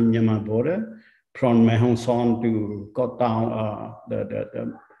Thai-Myanmar border. from Mae Hong Son to got down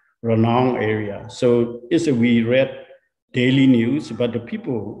the Ranong area. So we read daily news, but the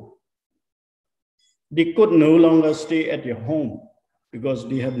people, they could no longer stay at their home because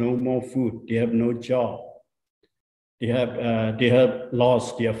they have no more food, they have no job. They have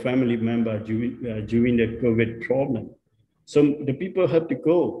lost their family member during the COVID problem. So the people have to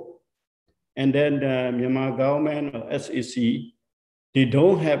go. And then the Myanmar government or SEC, they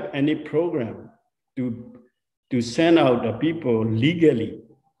don't have any program to send out the people legally,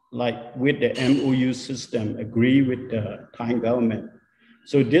 like with the MOU system, agree with the Thai government.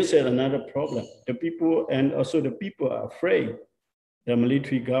 So this is another problem. The people, and also the people are afraid. The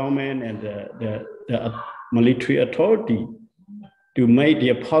military government and the military authority to make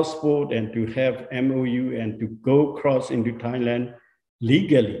their passport and to have MOU and to go cross into Thailand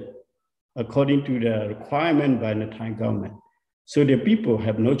legally, according to the requirement by the Thai government. So the people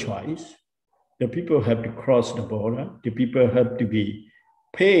have no choice. The people have to cross the border. The people have to be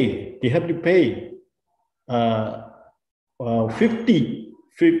paid. They have to pay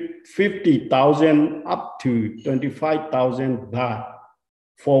 50,000 up to 25,000 baht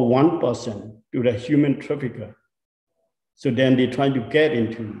for one person to the human trafficker. So then they try to get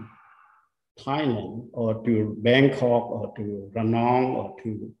into Thailand or to Bangkok or to Ranong or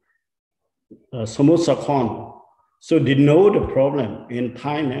to Samut Sakhon. So they know the problem. In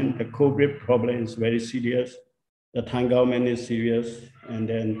Thailand, the COVID problem is very serious. The Thai government is serious. And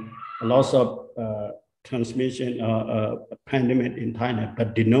then a lot of transmission, pandemic in Thailand,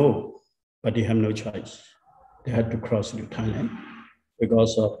 but they know, but they have no choice. They had to cross to Thailand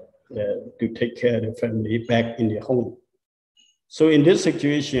because of to take care of the family back in their home. So in this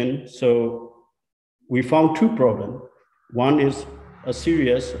situation, so we found two problems. One is a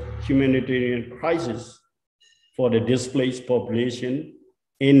serious humanitarian crisis for the displaced population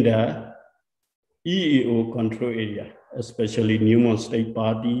in the EAO control area, especially Newmont State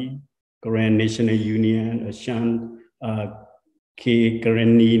Party, Korean National Union, Shan,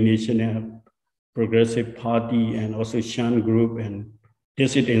 Karenni National Progressive Party, and also Shan Group, and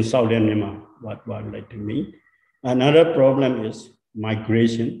this is in Southern Myanmar, what would like to mean. Another problem is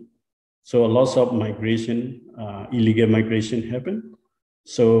migration. So a lot of migration, illegal migration happen.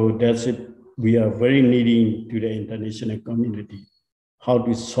 So that's it. We are very needing to the international community how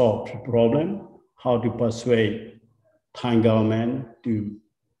to solve the problem, how to persuade Thai government to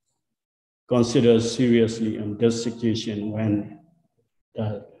consider seriously on this situation when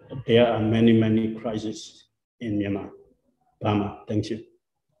there are many, many crises in Myanmar. Burma, thank you.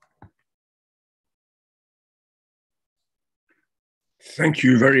 Thank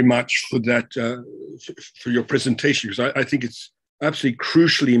you very much for that, for your presentation, because I think it's absolutely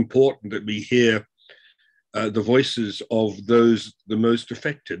crucially important that we hear the voices of those the most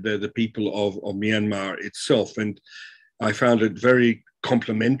affected. They're the people of Myanmar itself. And I found it very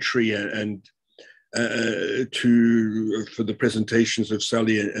complimentary and for the presentations of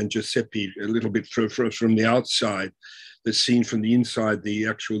Sally and Giuseppe, a little bit from the outside, that's seen from the inside, the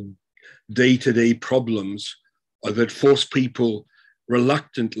actual day-to-day problems that force people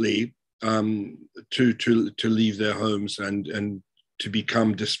reluctantly to leave their homes and to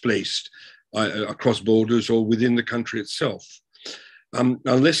become displaced across borders or within the country itself.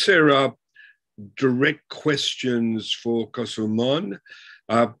 Unless there are direct questions for Kosumon,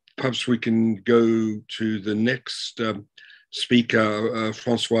 perhaps we can go to the next speaker,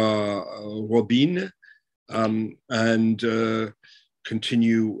 Francois Robin, and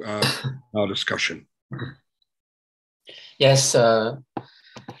continue our discussion. Yes,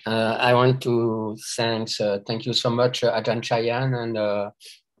 I want to thank you so much, Ajahn Chayan and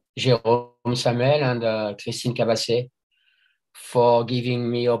Jérôme Samuel and Christine Cabassé for giving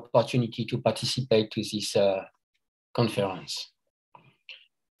me opportunity to participate to this conference.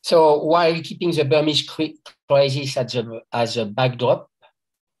 So while keeping the Burmese crisis as a backdrop,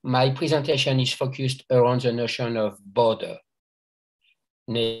 my presentation is focused around the notion of border,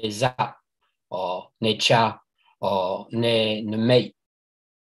 Neza or Necha or Nemei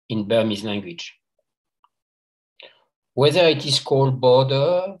in Burmese language. Whether it is called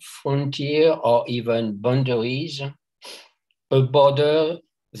border, frontier, or even boundaries, a border,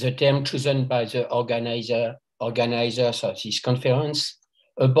 the term chosen by the organizers of this conference,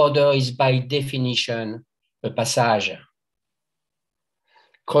 a border is by definition a passage.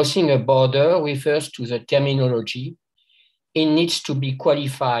 Crossing a border refers to the terminology. It needs to be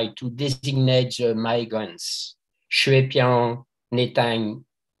qualified to designate the migrants, Shuepiang, Netang,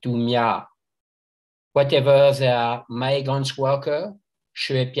 Tumia. Whatever they are, migrants worker,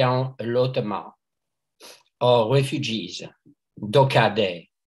 Shuepiang Lotema, or refugees, Dokade.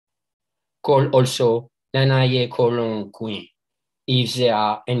 called also Nanaye Kolon Kuin, if they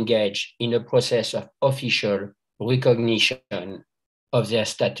are engaged in a process of official recognition of their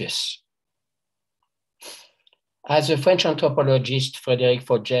status. As the French anthropologist Frédéric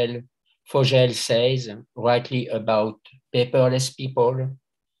Fogel says rightly about paperless people,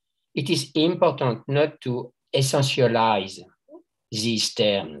 it is important not to essentialize these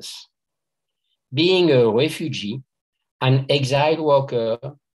terms. Being a refugee, an exiled worker,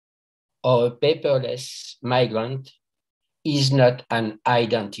 or a paperless migrant is not an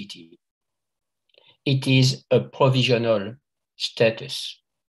identity. It is a provisional status.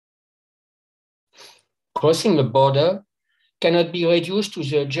 Crossing a border cannot be reduced to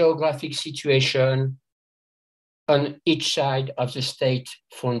the geographic situation on each side of the state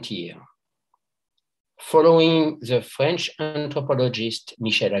frontier. Following the French anthropologist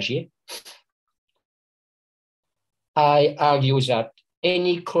Michel Agier, I argue that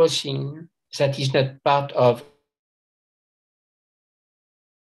any crossing that is not part of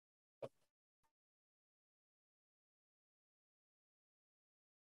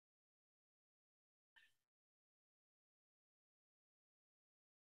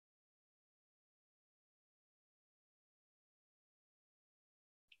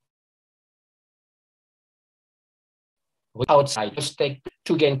outside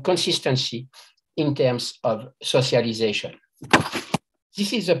to gain consistency in terms of socialization.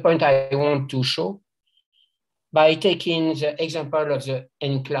 This is the point I want to show by taking the example of the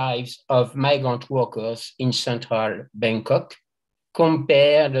enclaves of migrant workers in central Bangkok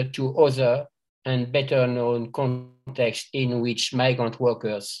compared to other and better known contexts in which migrant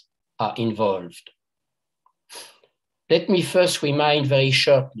workers are involved. Let me first remind very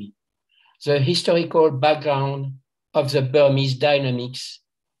shortly the historical background of the Burmese dynamics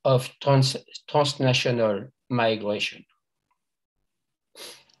of transnational migration.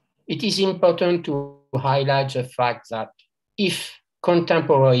 It is important to highlight the fact that if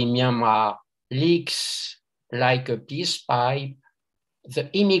contemporary Myanmar leaks like a peace pipe, the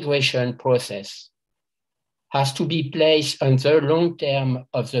immigration process has to be placed on the long term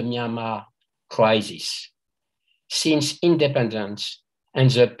of the Myanmar crisis, since independence and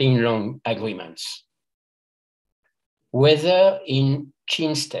the Penlong agreements. Whether in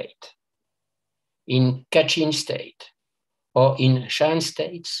Chin State, in Kachin State, or in Shan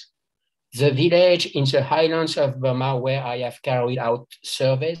states, the village in the highlands of Burma where I have carried out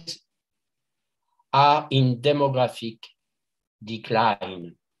surveys are in demographic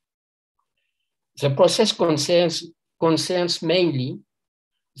decline. The process concerns mainly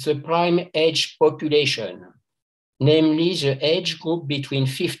the prime age population, namely the age group between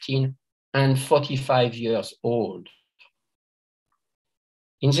 15 and 45 years old.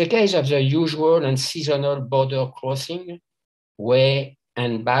 In the case of the usual and seasonal border crossing, way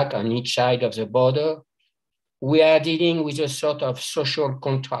and back on each side of the border, we are dealing with a sort of social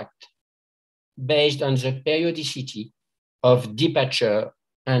contract based on the periodicity of departure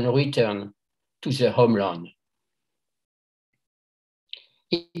and return to the homeland.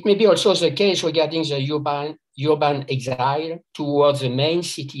 It may be also the case regarding the urban exile towards the main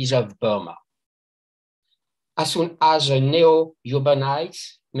cities of Burma. As soon as the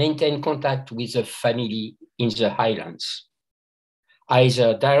neo-urbanites maintain contact with the family in the highlands,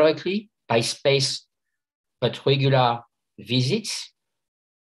 either directly by space but regular visits,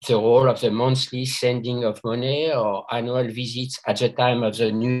 the role of the monthly sending of money or annual visits at the time of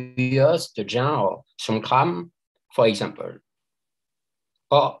the New Year's, the Jan or Songkram, for example,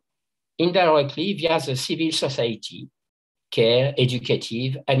 or indirectly via the civil society, care,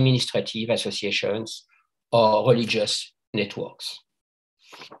 educative, administrative associations, or religious networks.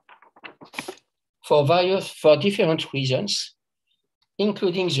 For different reasons,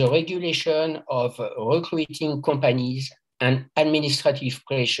 including the regulation of recruiting companies and administrative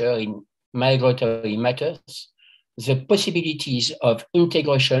pressure in migratory matters, the possibilities of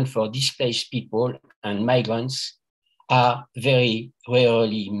integration for displaced people and migrants are very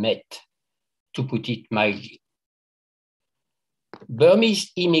rarely met, to put it mildly.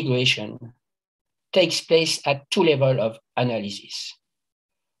 Burmese immigration takes place at two levels of analysis.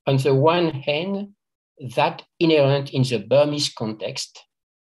 On the one hand, that inherent in the Burmese context,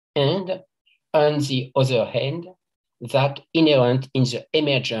 and on the other hand, that inherent in the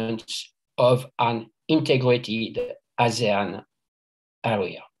emergence of an integrated ASEAN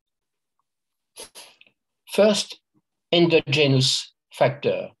area. First, endogenous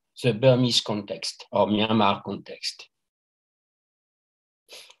factor, the Burmese context or Myanmar context.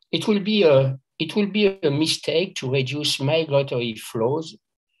 It will be a mistake to reduce migratory flows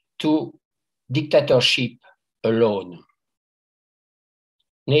to dictatorship alone.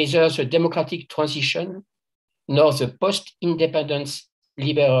 neither the democratic transition nor the post-independence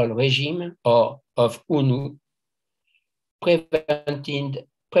liberal regime of UNU prevented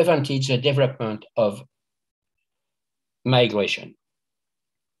the development of migration.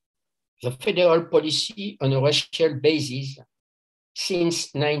 The federal policy on a racial basis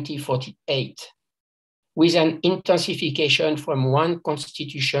since 1948, with an intensification from one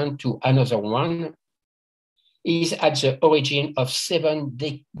constitution to another one, is at the origin of 7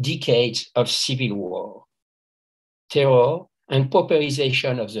 decades of civil war, terror, and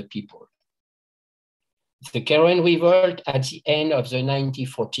pauperization of the people. The Karen revolt at the end of the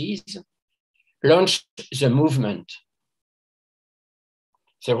 1940s launched the movement.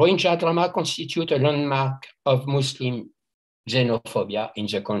 The Rohingya drama constitutes a landmark of Muslim xenophobia in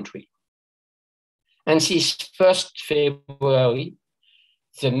the country. And since 1st February,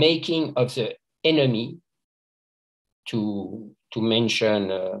 the making of the enemy, to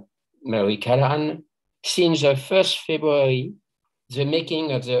mention Mary Callan, since the 1st February, the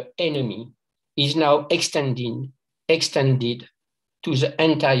making of the enemy is now extended to the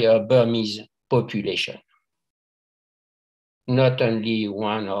entire Burmese population. Not only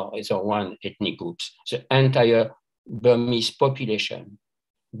one or one ethnic groups, the entire Burmese population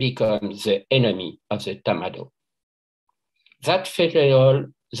becomes the enemy of the Tatmadaw. That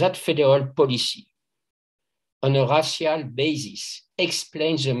federal policy on a racial basis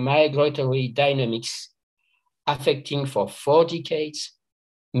explains the migratory dynamics affecting for 4 decades,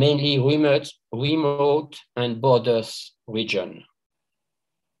 mainly remote and borders region,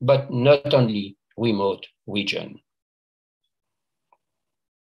 but not only remote region.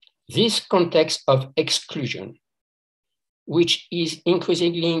 This context of exclusion, which is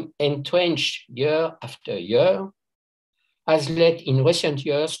increasingly entrenched year after year, has led in recent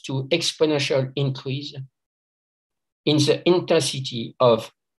years to exponential increase in the intensity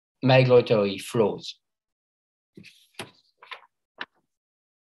of migratory flows.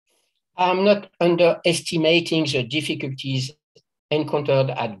 I'm not underestimating the difficulties encountered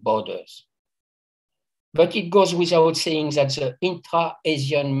at borders, but it goes without saying that the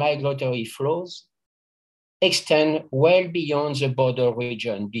intra-Asian migratory flows extend well beyond the border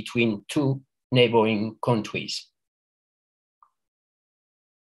region between 2 neighboring countries.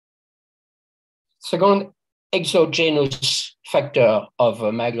 Second, exogenous factor of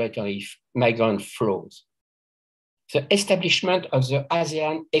migrant flows. The establishment of the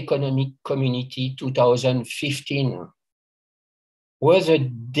ASEAN Economic Community 2015 was a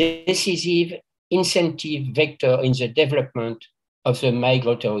decisive incentive vector in the development of the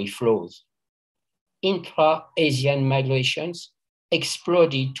migratory flows. Intra-Asian migrations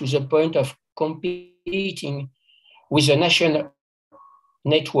exploded to the point of competing with the national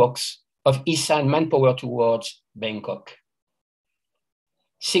networks of ASEAN manpower towards Bangkok.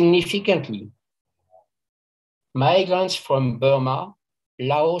 Significantly, migrants from Burma,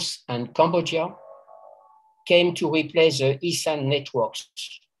 Laos, and Cambodia came to replace the ASEAN networks,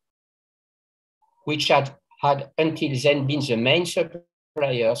 which had until then been the main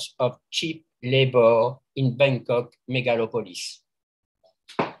suppliers of cheap labor in Bangkok megalopolis.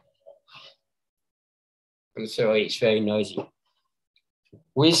 I'm sorry, it's very noisy.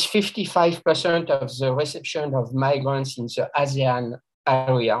 With 55% of the reception of migrants in the ASEAN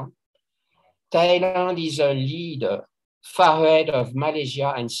area, Thailand is a leader, far ahead of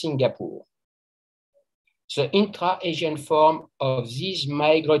Malaysia and Singapore. The intra-Asian form of these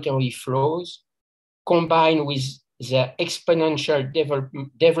migratory flows, combined with their exponential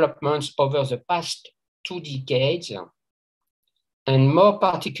developments over the past 2 decades, and more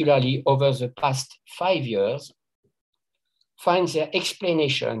particularly over the past 5 years, finds their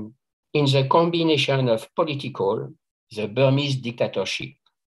explanation in the combination of political, the Burmese dictatorship,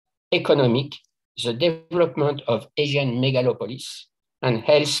 economic, the development of Asian megalopolis, and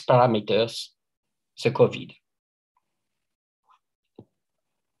health parameters, the COVID.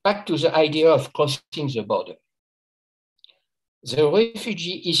 Back to the idea of crossing the border. The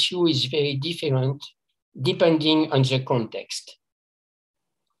refugee issue is very different depending on the context.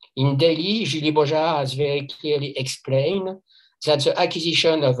 In Delhi, Julie Bojar has very clearly explained that the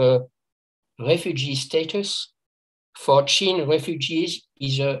acquisition of a refugee status for Chin refugees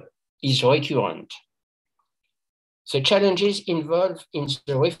is recurrent. The challenges involved in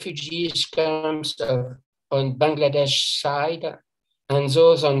the refugees camps on Bangladesh side and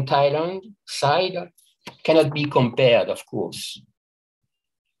those on Thailand side cannot be compared, of course.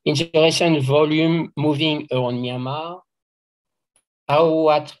 In the recent volume Moving Around Myanmar,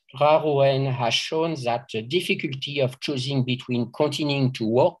 Arawat Raruen has shown that the difficulty of choosing between continuing to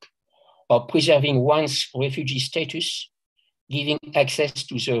work or preserving one's refugee status giving access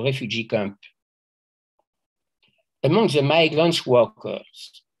to the refugee camp. Among the migrants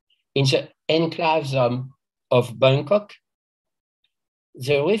workers in the enclaves of Bangkok,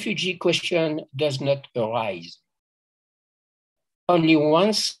 the refugee question does not arise. Only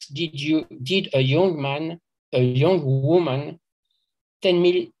once did a young woman tell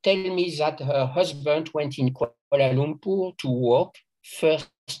me that her husband went in Kuala Lumpur to work,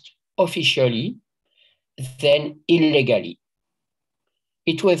 first officially, then illegally.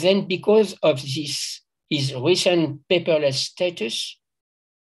 It was then because of his recent paperless status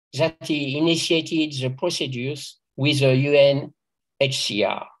that he initiated the procedures with the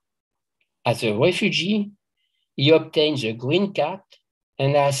UNHCR. As a refugee, he obtained the green card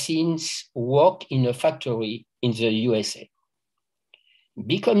and has since worked in a factory in the USA.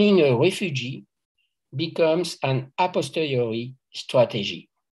 Becoming a refugee becomes an a posteriori strategy.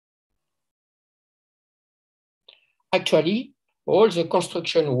 Actually, all the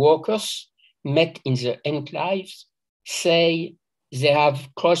construction workers met in the enclaves say they have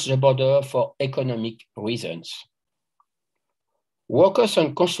crossed the border for economic reasons. Workers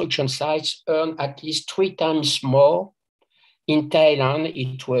on construction sites earn at least 3 times more. In Thailand,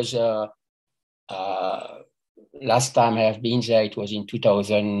 it was, last time I have been there, it was in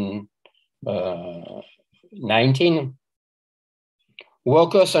 2019.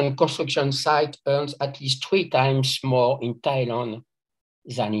 Workers on construction site earns at least 3 times more in Thailand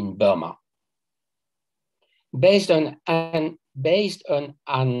than in Burma. Based on an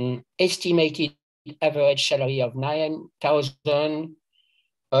estimated average salary of 9,000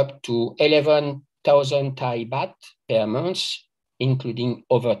 up to 11,000 Thai baht per month, including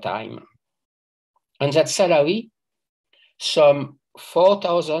overtime. On that salary, some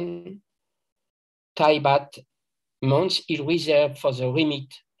 4,000 Thai baht months is reserved for the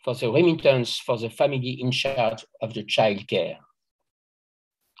remittance for the family in charge of the child care.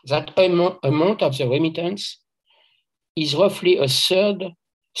 That amount of the remittance is roughly a third,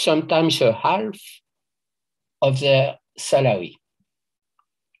 sometimes a half of their salary.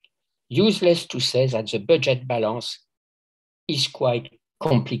 Useless to say that the budget balance is quite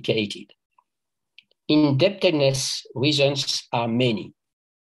complicated. Indebtedness reasons are many,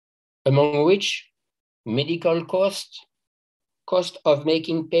 among which medical costs, cost of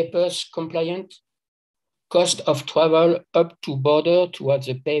making papers compliant, cost of travel up to border to have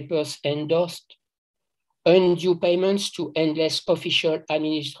the papers endorsed, undue payments to endless official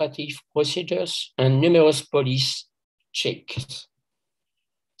administrative procedures, and numerous police checks.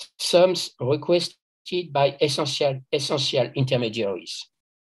 Sums requested by essential intermediaries.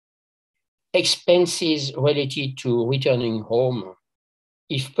 Expenses related to returning home,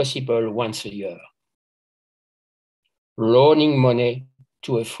 if possible once a year. Loaning money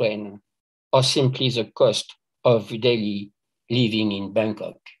to a friend, or simply the cost of daily living in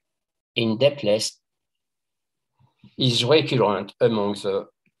Bangkok. Indebtedness is recurrent among the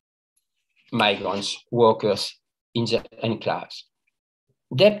migrants, workers in the enclaves.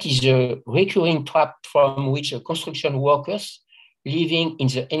 Debt is a recurring trap from which construction workers living in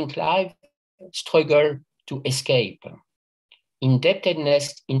the enclave struggle to escape.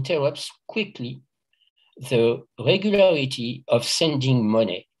 Indebtedness interrupts quickly the regularity of sending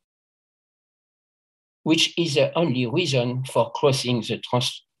money, which is the only reason for crossing the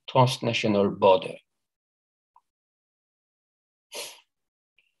transnational border.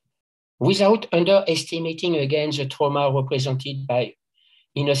 Without underestimating again the trauma represented by,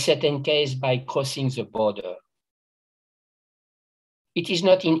 in a certain case, by crossing the border. It is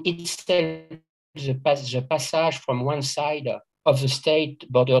not in itself the passage from one side of the state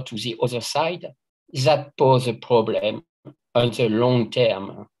border to the other side that pose a problem on the long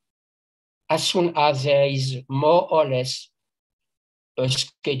term. As soon as there is more or less a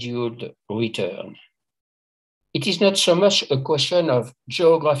scheduled return. It is not so much a question of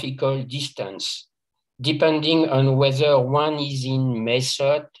geographical distance, depending on whether one is in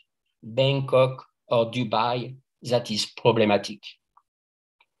Mesot, Bangkok, or Dubai, that is problematic.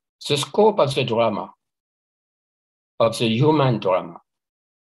 The scope of the drama, of the human drama,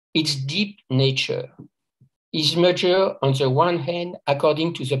 its deep nature, is measured on the one hand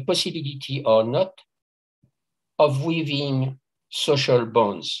according to the possibility or not of weaving social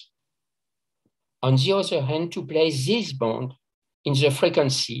bonds. On the other hand, to place this bond in the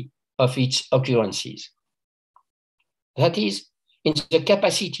frequency of its occurrences. That is, in the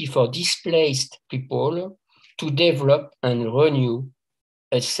capacity for displaced people to develop and renew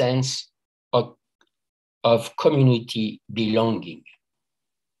a sense of community belonging.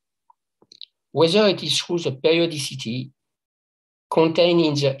 Whether it is through the periodicity contained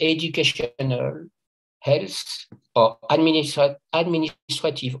in the educational health or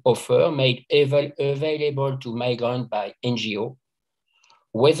administrative offer made available to migrants by NGO,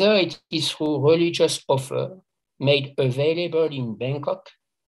 whether it is through religious offer made available in Bangkok,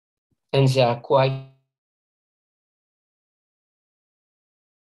 and they are quite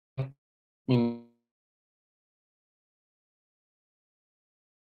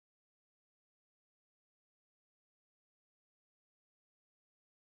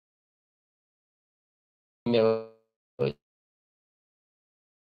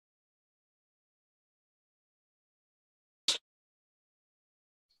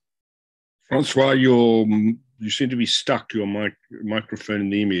Francois, you seem to be stuck, your microphone in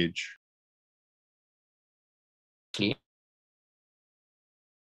the image.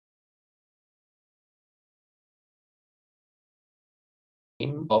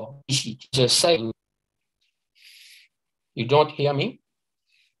 The same. You don't hear me?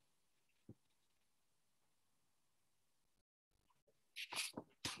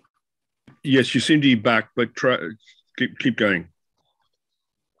 Yes, you seem to be back, but keep going.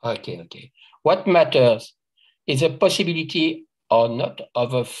 Okay. What matters is the possibility or not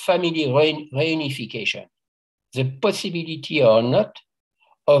of a family reunification, the possibility or not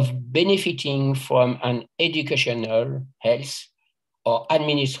of benefiting from an educational, health, or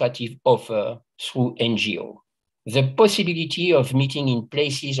administrative offer through NGO, the possibility of meeting in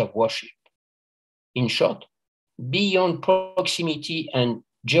places of worship. In short, beyond proximity and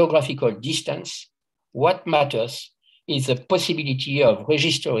geographical distance, what matters is the possibility of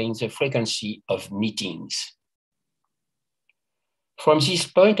registering the frequency of meetings. From this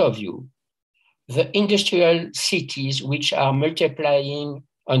point of view, the industrial cities which are multiplying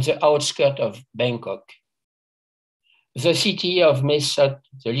on the outskirts of Bangkok, the city of Mae Sot,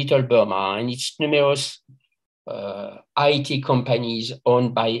 the Little Burma, and its numerous IT companies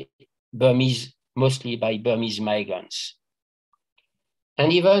owned by mostly by Burmese migrants.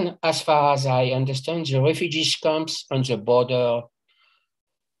 And even as far as I understand, the refugee camps on the border,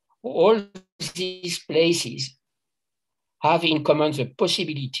 all these places have in common the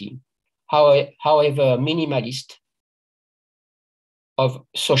possibility, however minimalist, of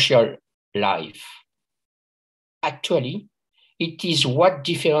social life. Actually, it is what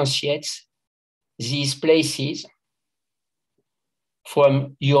differentiates these places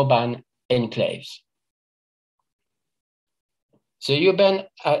from urban enclaves. The urban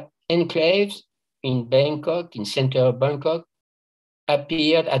enclaves in Bangkok, in center Bangkok,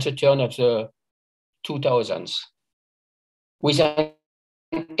 appeared at the turn of the 2000s with an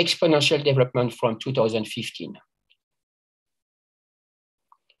exponential development from 2015.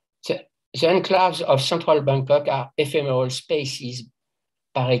 The enclaves of central Bangkok are ephemeral spaces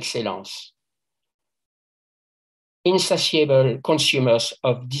par excellence, insatiable consumers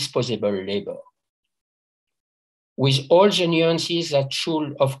of disposable labor. With all the nuances that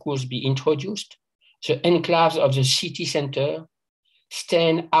should, of course, be introduced, the enclaves of the city center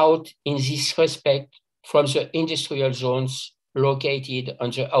stand out in this respect from the industrial zones located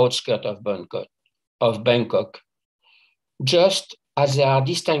on the outskirts of Bangkok, just as they are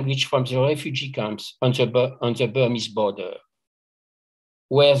distinguished from the refugee camps on the Burmese border,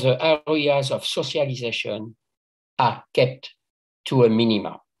 where the areas of socialization are kept to a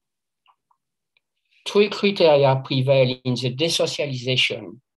minimum. Three criteria prevail in the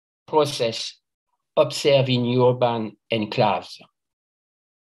desocialization process observed in urban enclaves.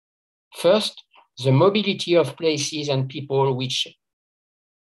 First, the mobility of places and people which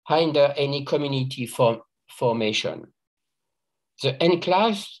hinder any community formation. The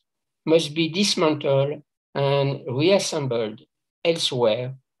enclaves must be dismantled and reassembled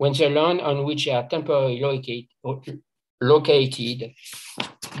elsewhere when the land on which they are temporarily located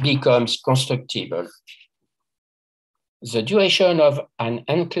becomes constructible. The duration of an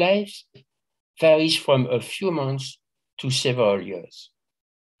enclave varies from a few months to several years.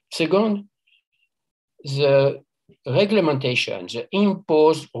 Second, the reglementation, the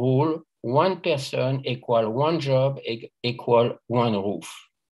imposed rule, one person equal one job equal one roof,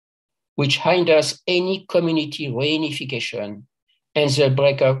 which hinders any community reunification and the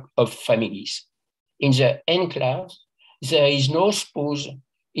breakup of families. In the enclave, there is no spouse,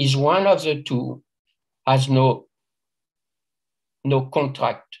 is one of the two, has no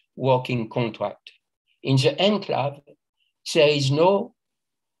contract, working contract. In the enclave, there is no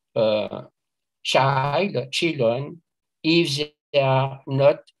children if they are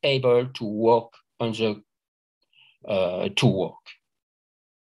not able to work to work.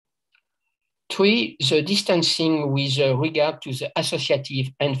 Three, the distancing with regard to the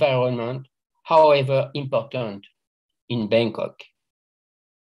associative environment, however important in Bangkok.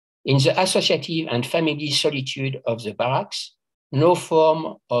 In the associative and family solitude of the barracks, no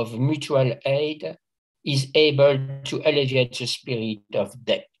form of mutual aid is able to alleviate the spirit of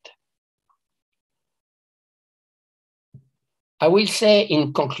debt. I will say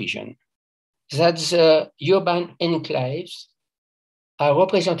in conclusion that the urban enclaves are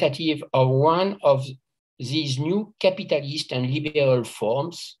representative of one of these new capitalist and liberal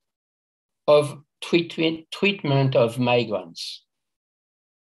forms of treatment of migrants.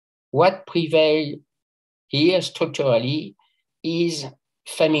 What prevails here structurally is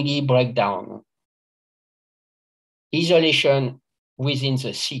family breakdown, isolation within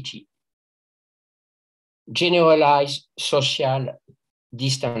the city, generalized social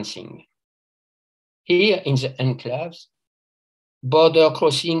distancing. Here in the enclaves, border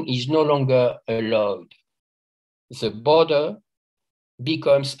crossing is no longer allowed. The border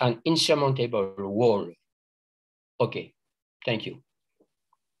becomes an insurmountable wall. Okay, thank you.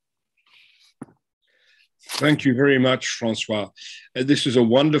 Thank you very much, Francois. This is a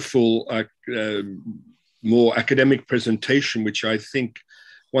wonderful, more academic presentation, which I think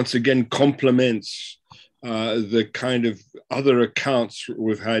once again complements the kind of other accounts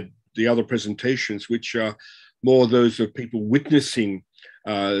we've had, the other presentations, which are more those of people witnessing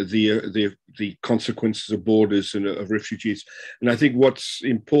the consequences of borders and of refugees. And I think what's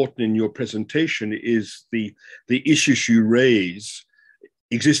important in your presentation is the issues you raise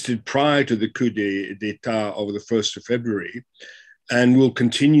existed prior to the coup d'etat of the 1st of February and will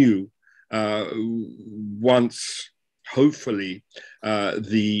continue once, hopefully,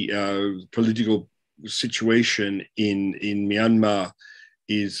 the political situation in Myanmar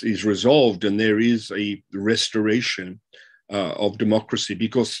is resolved and there is a restoration of democracy,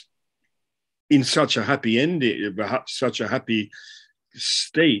 because in such a happy ending, such a happy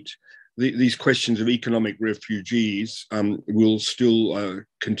state, these questions of economic refugees will still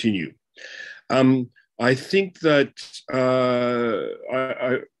continue. I think that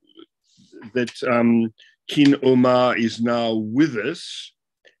Kin Omar is now with us.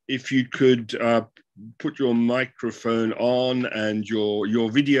 If you could put your microphone on and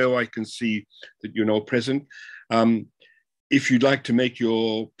your video, I can see that you're now present. If you'd like to make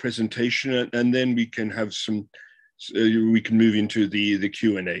your presentation, and then we can have some, we can move into the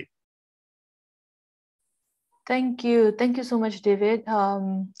Q&A. Thank you so much, David.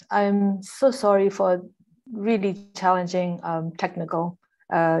 I'm so sorry for really challenging technical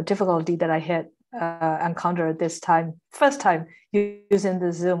difficulty that I had encountered this time. First time using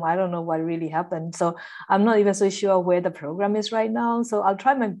the Zoom, I don't know what really happened. So I'm not even so sure where the program is right now. So I'll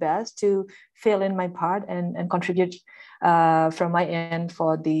try my best to fill in my part and contribute from my end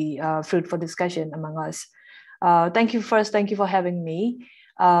for the fruitful discussion among us. Thank you for having me.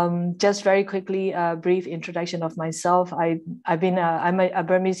 Just very quickly, a brief introduction of myself. I'm a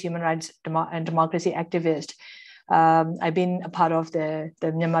Burmese human rights and democracy activist. I've been a part of the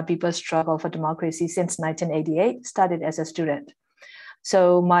Myanmar people's struggle for democracy since 1988, started as a student.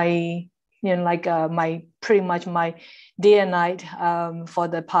 So pretty much my day and night for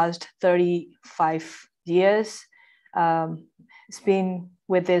the past 35 years, it's been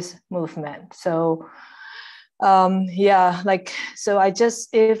with this movement. So if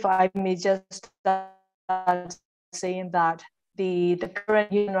I may just start saying that the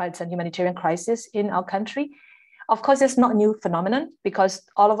current human rights and humanitarian crisis in our country, of course, it's not a new phenomenon, because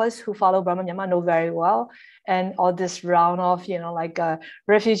all of us who follow Burma Myanmar know very well, and all this round of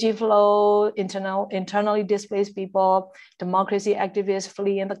refugee flow, internally displaced people, democracy activists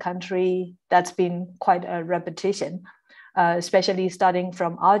fleeing the country, that's been quite a repetition, especially starting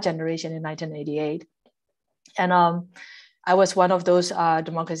from our generation in 1988. And I was one of those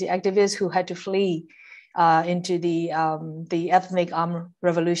democracy activists who had to flee into the ethnic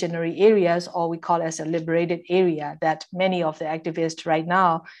revolutionary areas, or we call as a liberated area, that many of the activists right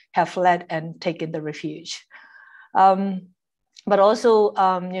now have fled and taken the refuge. But also,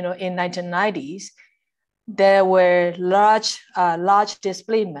 in 1990s, there were large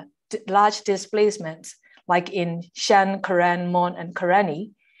displacements, like in Shan, Karen, Mon, and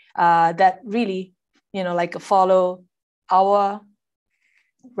Karani, that really follow our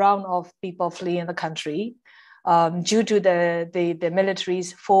round of people fleeing the country due to the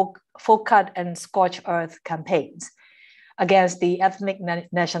military's full cut and scorched earth campaigns against the ethnic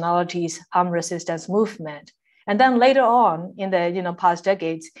nationalities armed resistance movement. And then later on in the past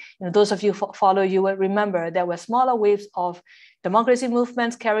decades, those of you who follow, you will remember there were smaller waves of democracy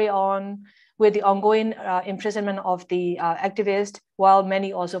movements carry on with the ongoing imprisonment of the activists, while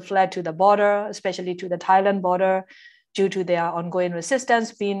many also fled to the border, especially to the Thailand border, due to their ongoing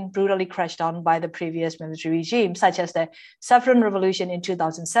resistance being brutally crashed down by the previous military regime, such as the Saffron Revolution in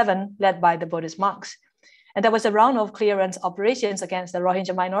 2007, led by the Buddhist monks. And there was a round of clearance operations against the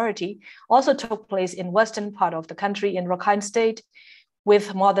Rohingya minority, also took place in western part of the country in Rakhine State,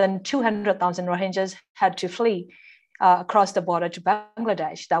 with more than 200,000 Rohingyas had to flee across the border to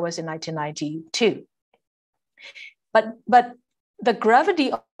Bangladesh. That was in 1992. But the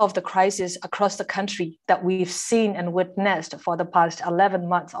gravity of the crisis across the country that we've seen and witnessed for the past 11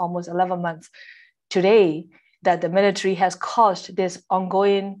 months, almost 11 months today, that the military has caused this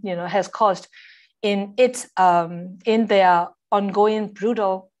ongoing, has caused in their ongoing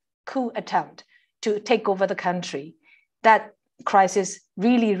brutal coup attempt to take over the country, that crisis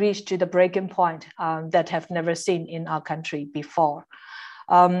really reached to the breaking point that have never seen in our country before.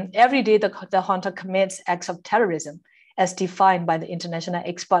 Every day, the junta commits acts of terrorism as defined by the international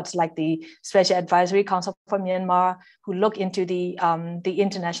experts like the Special Advisory Council for Myanmar, who look into the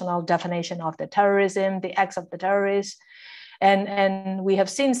international definition of the terrorism, the acts of the terrorists. And we have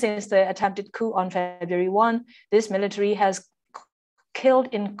seen since the attempted coup on February 1, this military has killed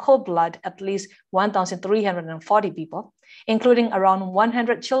in cold blood at least 1,340 people, including around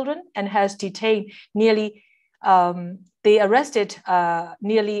 100 children, and has detained nearly, they arrested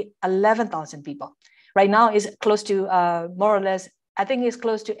nearly 11,000 people. Right now is close to more or less, I think it's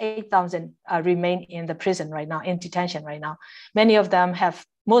close to 8,000 remain in the prison right now, in detention right now.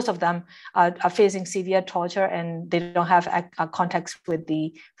 Most of them are facing severe torture, and they don't have contacts with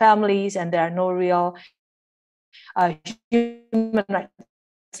the families, and there are no real human rights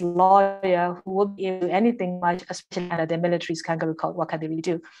lawyer who will be able to do anything much, especially under the military's kangaroo court. What can they really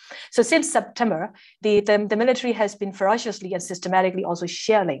do? So since September, the military has been ferociously and systematically also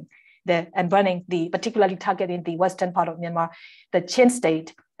shelling and burning particularly targeting the western part of Myanmar, the Chin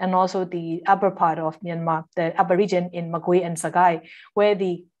state, and also the upper part of Myanmar, the upper region in Magui and Sagai, where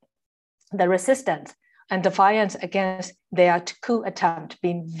the resistance and defiance against their coup attempt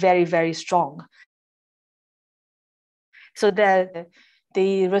been very, very strong. So the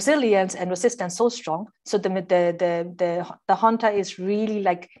resilience and resistance so strong. So the junta is really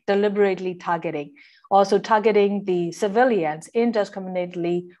like deliberately targeting the civilians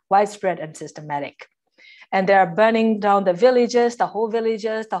indiscriminately, widespread and systematic. And they are burning down the villages, the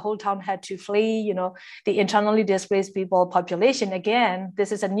whole town had to flee, the internally displaced people population. Again,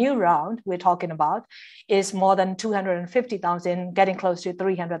 this is a new round we're talking about, is more than 250,000, getting close to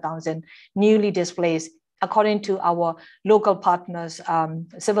 300,000 newly displaced, according to our local partners,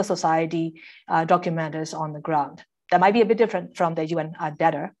 civil society documenters on the ground. That might be a bit different from the UN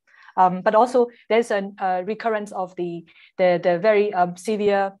data. But also there's a recurrence of the very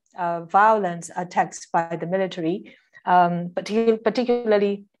severe violence attacks by the military,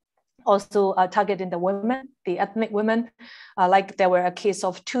 particularly also targeting the women, the ethnic women. Like there were a case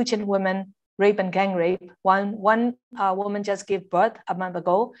of 2 Chin women rape and gang rape. One woman just gave birth a month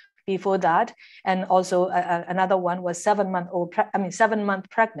ago. Before that, and also another one was 7 month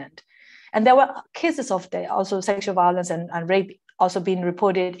pregnant. And there were cases of also sexual violence and rape also being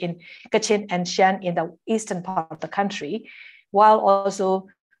reported in Kachin and Shan in the eastern part of the country, while also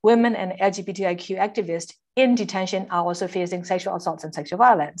women and LGBTIQ activists in detention are also facing sexual assaults and sexual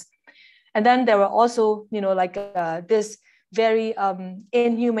violence. And then there were also, this very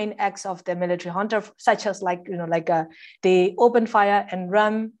inhumane acts of the military junta, such as the open fire and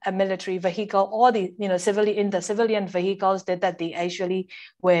ram a military vehicle, or the civilian vehicles that they actually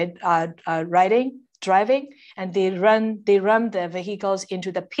were driving, and they ram the vehicles into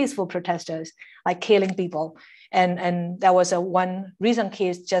the peaceful protesters, like killing people. And there was one recent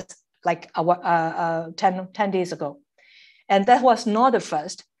case just like 10 days ago, and that was not the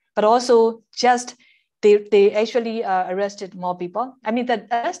first, but also just. They actually arrested more people. I mean, the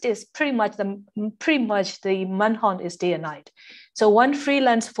arrest is pretty much the manhunt is day and night. So one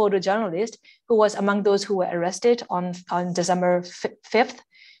freelance photojournalist who was among those who were arrested on December 5th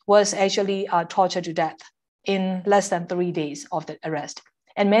was actually tortured to death in less than 3 days of the arrest,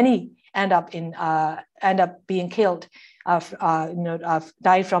 and many end up being killed,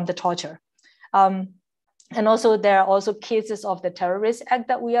 die from the torture. And also there are also cases of the terrorist act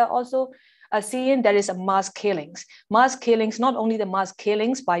that we are also seeing. There is a mass killings, not only the mass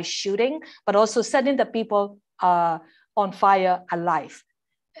killings by shooting, but also setting the people on fire alive.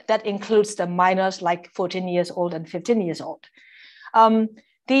 That includes the minors like 14 years old and 15 years old.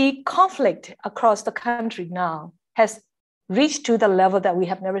 The conflict across the country now has reached to the level that we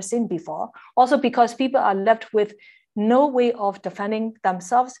have never seen before, also because people are left with no way of defending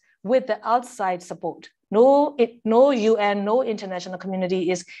themselves with the outside support, no UN, no international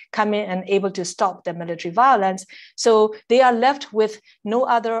community is coming and able to stop the military violence. So they are left with no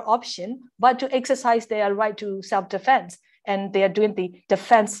other option but to exercise their right to self-defense. And they are doing the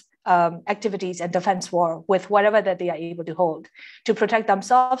defense activities and defense war with whatever that they are able to hold to protect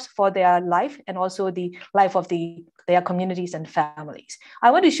themselves for their life and also the life of their communities and families.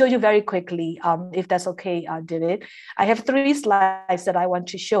 I want to show you very quickly, if that's okay, David. I have 3 slides that I want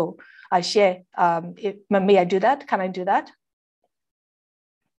to show. I share. May I do that? Can I do that?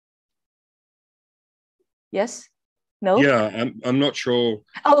 Yes? No? Yeah, I'm not sure.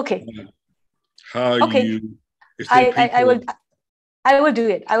 Oh, okay. How okay. you... I will do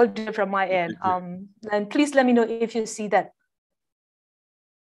it. I will do it from my end. And please let me know if you see that.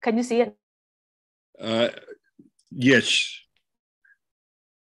 Can you see it? Yes.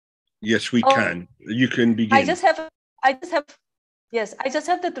 Yes, we can. You can begin. I just have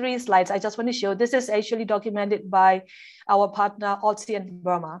the 3 slides. I just want to show. This is actually documented by our partner, RCSD and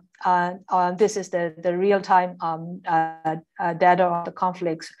Burma. This is the real-time data of the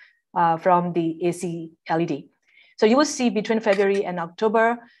conflicts from the ACLED. So you will see between February and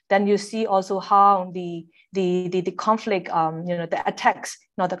October, then you see also how the conflict, the attacks,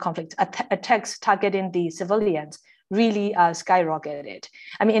 not the conflict, attacks targeting the civilians really skyrocketed.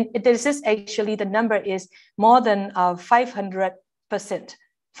 I mean, this is actually, the number is more than 500%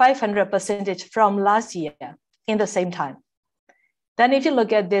 from last year in the same time. Then if you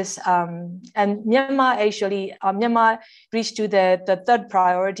look at this, and Myanmar actually, Myanmar reached to the third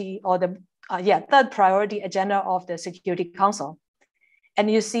priority or the third priority agenda of the Security Council. And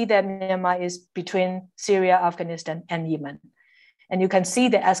you see that Myanmar is between Syria, Afghanistan, and Yemen. And you can see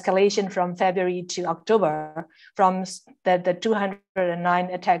the escalation from February to October, from the 209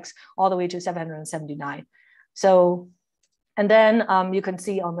 attacks all the way to 779. So, and then you can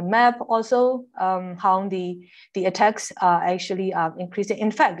see on the map also how the attacks are actually increasing.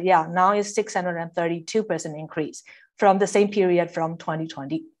 In fact, now it's 632% increase from the same period from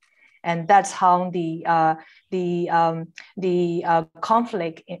 2020. And that's how the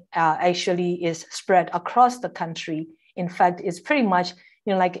conflict actually is spread across the country. In fact, it's pretty much,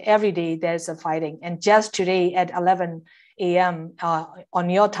 like every day there's a fighting. And just today at 11 a.m. On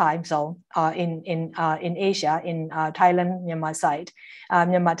your time zone in Asia, in Thailand, Myanmar side,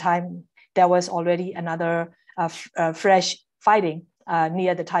 Myanmar time, there was already another fresh fighting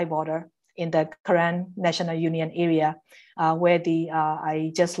near the Thai border in the Karen National Union area, where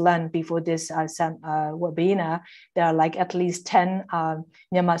I just learned before this webinar, there are like at least 10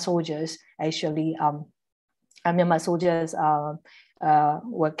 Myanmar soldiers actually, Myanmar soldiers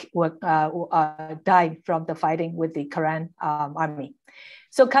died from the fighting with the Karen army.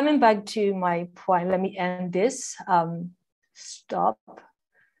 So coming back to my point, let me end this. Stop.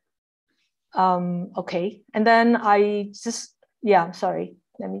 Okay, and then I just, sorry.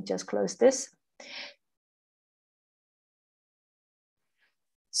 Let me just close this.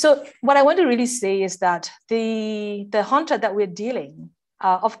 So what I want to really say is that the junta that we're dealing,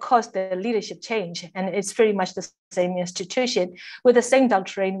 of course, the leadership change, and it's very much the same institution with the same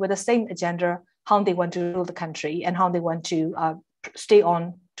doctrine, with the same agenda, how they want to rule the country and how they want to stay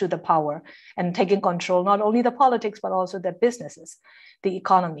on to the power and taking control, not only the politics, but also the businesses, the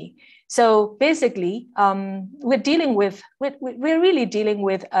economy. So basically, we're really dealing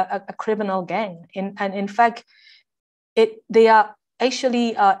with a criminal gang. And in fact, they are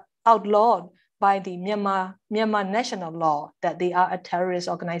actually outlawed by the Myanmar national law that they are a terrorist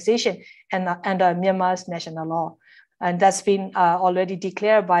organization and under Myanmar's national law. And that's been already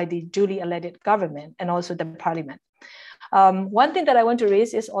declared by the duly elected government and also the parliament. One thing that I want to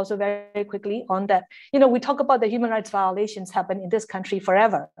raise is also very quickly on that, we talk about the human rights violations happen in this country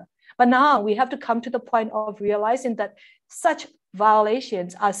forever. But now we have to come to the point of realizing that such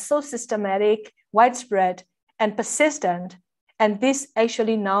violations are so systematic, widespread, and persistent. And these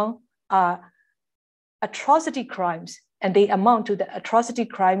actually now are atrocity crimes, and they amount to the atrocity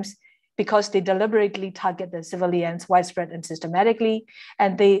crimes because they deliberately target the civilians widespread and systematically.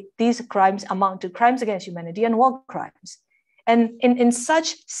 And these crimes amount to crimes against humanity and war crimes. And in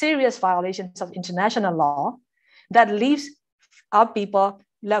such serious violations of international law, that leaves our people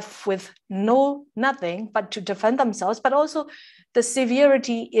left with nothing but to defend themselves, but also the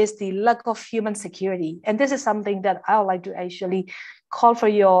severity is the lack of human security. And this is something that I would like to actually call for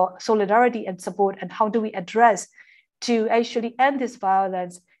your solidarity and support. And how do we address to actually end this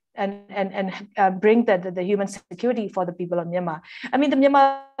violence and bring the human security for the people of Myanmar? I mean, the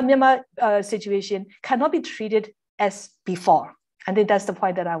Myanmar situation cannot be treated as before. I think that's the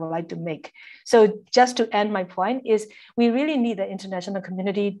point that I would like to make. So just to end my point is we really need the international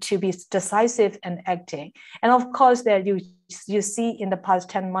community to be decisive and acting. And of course, there you see in the past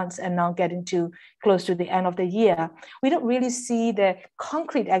 10 months and now getting to close to the end of the year, we don't really see the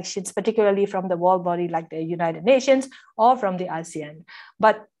concrete actions, particularly from the world body like the United Nations or from the ASEAN.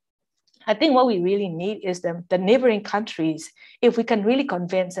 But I think what we really need is the neighboring countries. If we can really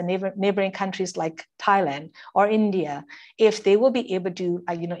convince the neighboring countries like Thailand or India, if they will be able to,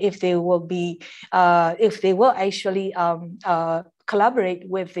 if they will actually collaborate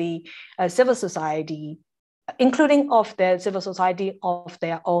with the civil society, including of the civil society of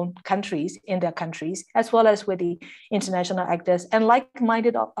their own countries, in their countries, as well as with the international actors and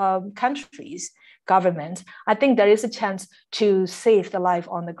like-minded countries, governments, I think there is a chance to save the life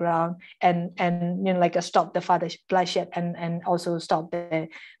on the ground and stop the further bloodshed and also stop the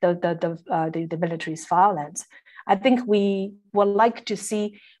military's violence. I think we would like to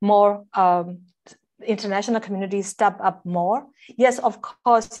see more international communities step up more. Yes, of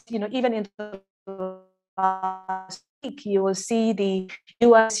course, even in the last week, you will see the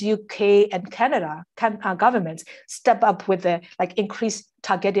US, UK, and Canada governments step up with the increased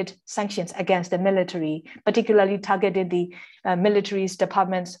targeted sanctions against the military, particularly targeted the military's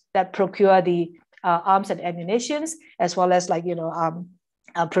departments that procure the arms and ammunitions, as well as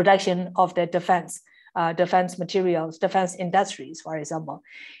production of the defense materials, defense industries, for example.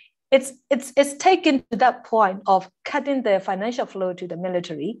 It's taken to that point of cutting the financial flow to the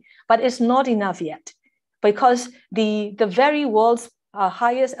military, but it's not enough yet, because the very world's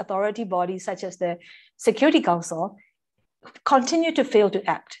highest authority bodies, such as the Security Council, continue to fail to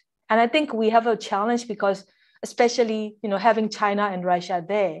act. And I think we have a challenge because, especially having China and Russia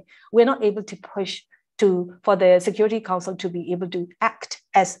there, we're not able to push for the Security Council to be able to act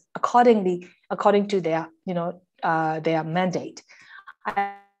as according to their their mandate.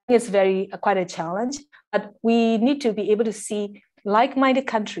 I think it's quite a challenge, but we need to be able to see like-minded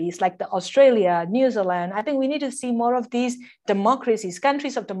countries like Australia, New Zealand. I think we need to see more of these democracies,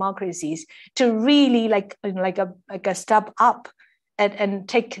 countries of democracies, to really a step up and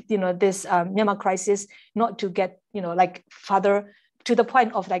take this Myanmar crisis not to get further to the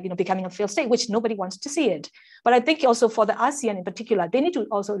point of becoming a failed state, which nobody wants to see it. But I think also for the ASEAN in particular, they need to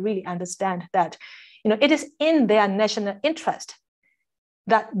also really understand that it is in their national interest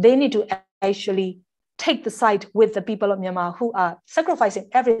that they need to actually take the side with the people of Myanmar who are sacrificing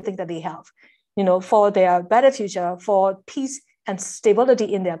everything that they have, for their better future, for peace and stability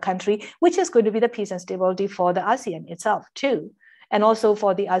in their country, which is going to be the peace and stability for the ASEAN itself too, and also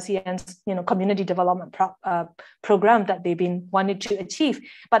for the ASEAN's community development program that they've been wanting to achieve.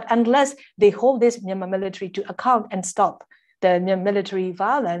 But unless they hold this Myanmar military to account and stop the military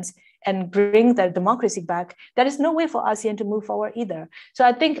violence and bring the democracy back, there is no way for ASEAN to move forward either. So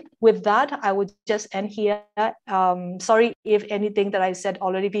I think with that, I would just end here. Sorry if anything that I said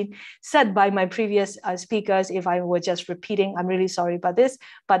already been said by my previous speakers, if I were just repeating, I'm really sorry about this,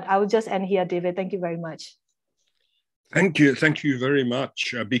 but I will just end here, David. Thank you very much. Thank you very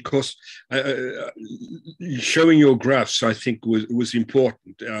much, because showing your graphs, I think, was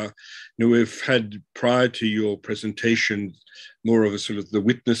important. We've had, prior to your presentation, more of a sort of the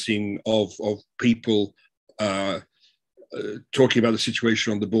witnessing of people talking about the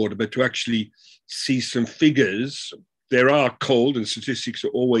situation on the border, but to actually see some figures. There are cold, and statistics are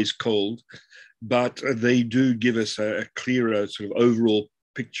always cold, but they do give us a clearer sort of overall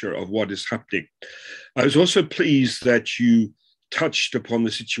picture of what is happening. I was also pleased that you touched upon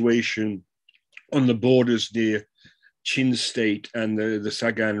the situation on the borders near Chin State and the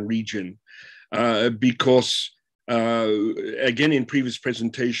Sagan region, because again, in previous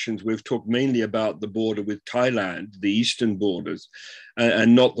presentations, we've talked mainly about the border with Thailand, the eastern borders,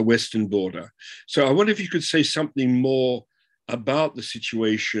 and not the western border. So I wonder if you could say something more about the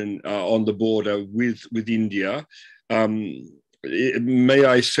situation on the border with India. May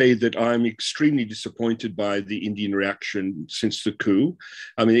I say that I'm extremely disappointed by the Indian reaction since the coup.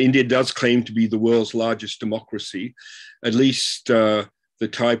 I mean, India does claim to be the world's largest democracy. At least the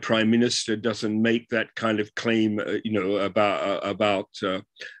Thai Prime Minister doesn't make that kind of claim, about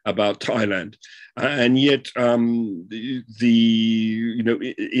Thailand. And yet,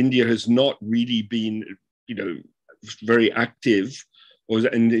 India has not really been, very active,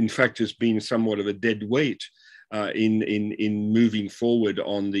 and in fact has been somewhat of a dead weight in moving forward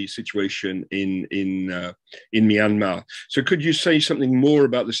on the situation in Myanmar. So could you say something more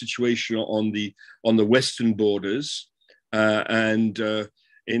about the situation on the western borders, and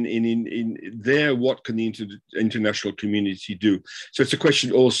in there, what can the international community do? So it's a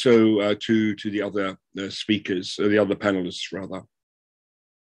question also to the other speakers, the other panelists, rather.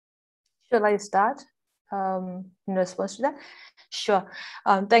 Shall I start in response to that? Sure.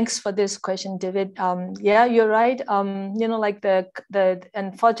 Thanks for this question, David. Yeah, you're right. You know, like the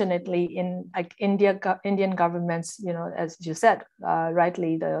unfortunately in like Indian governments, you know, as you said,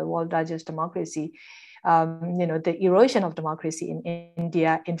 rightly, the world's largest democracy. You know, the erosion of democracy in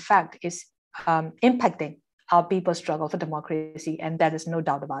India, in fact, is impacting our people's struggle for democracy, and that is no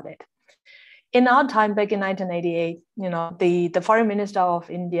doubt about it. In our time back in 1988, you know, the foreign minister of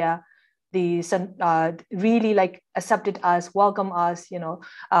India, really like accepted us, welcomed us, you know,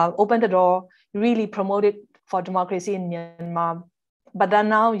 opened the door, really promoted for democracy in Myanmar. But then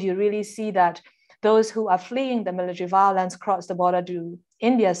now you really see that those who are fleeing the military violence across the border to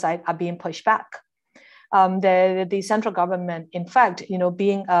India's side are being pushed back. The central government, in fact, you know,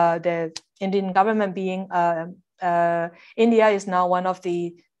 being the Indian government being India is now one of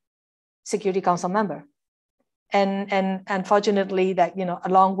the Security Council member. And unfortunately, that, you know,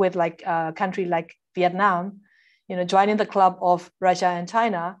 along with like a country like Vietnam, you know, joining the club of Russia and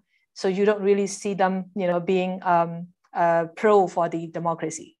China, so you don't really see them, you know, being pro for the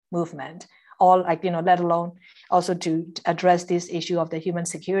democracy movement, or like, you know, let alone also to address this issue of the human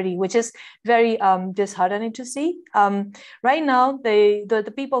security, which is very disheartening to see. Right now,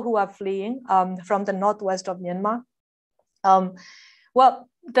 the people who are fleeing from the northwest of Myanmar, well,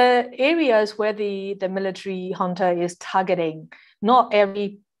 the areas where the military junta is targeting, not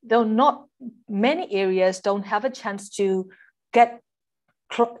many areas don't have a chance to get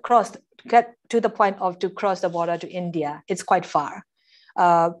to the point of to cross the border to India. It's quite far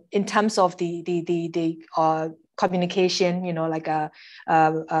in terms of the communication, you know, like a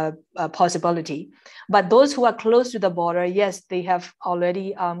possibility. But those who are close to the border, yes, they have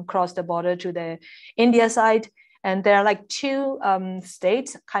already crossed the border to the India side. And there are like two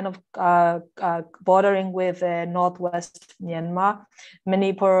states kind of bordering with northwest Myanmar,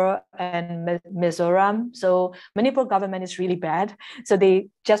 Manipur and Mizoram. So Manipur government is really bad. So they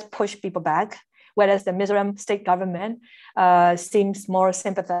just push people back, whereas the Mizoram state government seems more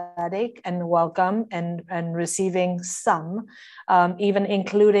sympathetic and welcome and receiving some, even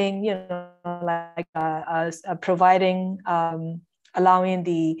including, you know, like providing, allowing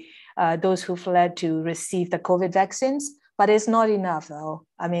the those who fled to receive the COVID vaccines, but it's not enough though.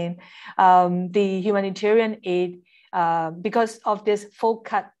 I mean, the humanitarian aid, because of this full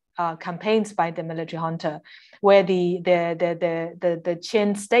cut campaigns by the military junta, where the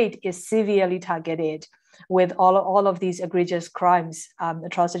Chin state is severely targeted with all of these egregious crimes,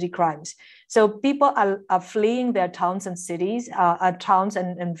 atrocity crimes. So people are fleeing their towns and cities, towns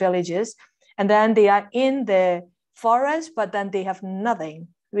and villages, and then they are in the forest, but then they have nothing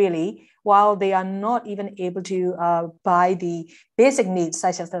really, while they are not even able to buy the basic needs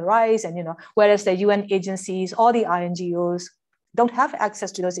such as the rice, and, you know, whereas the UN agencies or the INGOs don't have access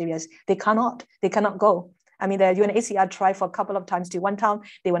to those areas. They cannot go. I mean, the UNHCR tried for a couple of times to one town.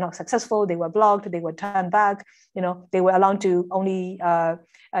 They were not successful. They were blocked. They were turned back. You know, they were allowed to only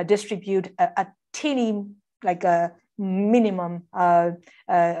distribute a teeny, like a minimum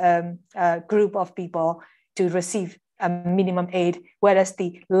group of people to receive a minimum aid, whereas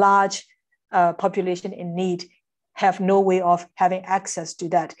the large population in need have no way of having access to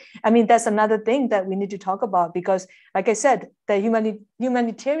that. I mean, that's another thing that we need to talk about, because, like I said, the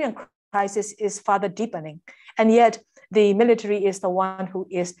humanitarian crisis is further deepening. And yet the military is the one who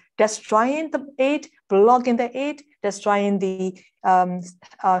is destroying the aid, blocking the aid, destroying the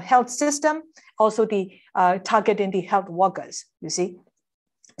health system, also the targeting the health workers, you see.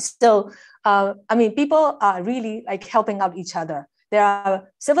 So, I mean, people are really like helping out each other. There are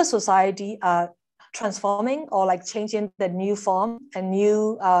civil society transforming or like changing the new form and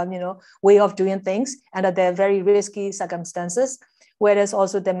new, you know, way of doing things under their very risky circumstances. Whereas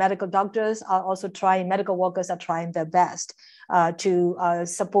also the medical doctors are also trying, medical workers are trying their best to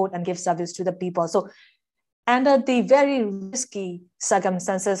support and give service to the people. So under the very risky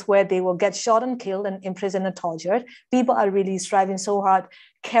circumstances where they will get shot and killed and imprisoned and tortured, people are really striving so hard,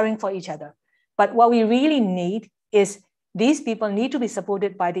 caring for each other. But what we really need is these people need to be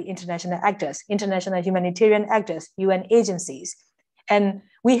supported by the international actors, international humanitarian actors, UN agencies. And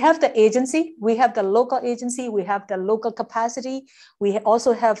we have the agency, we have the local agency, we have the local capacity. We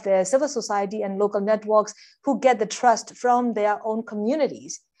also have the civil society and local networks who get the trust from their own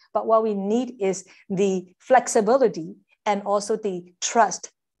communities. But what we need is the flexibility and also the trust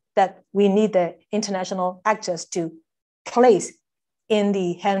that we need the international actors to place in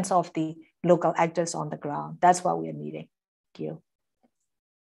the hands of the local actors on the ground. That's what we are needing. Thank you.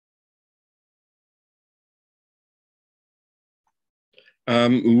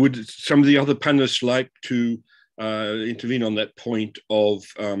 Would some of the other panelists like to intervene on that point of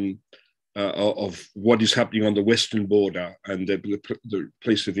what is happening on the western border and the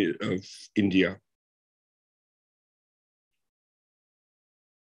place of India?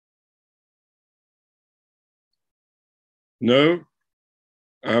 No?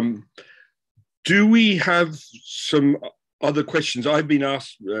 Do we have some other questions? I've been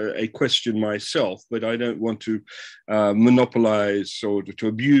asked a question myself, but I don't want to monopolize or to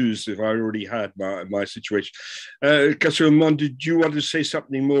abuse if I already had my situation. Kasumon, did you want to say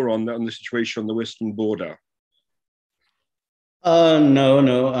something more on the situation on the western border?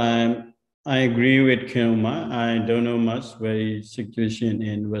 No. I agree with Kilma. I don't know much about situation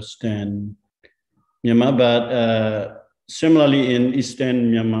in Western Myanmar, but similarly in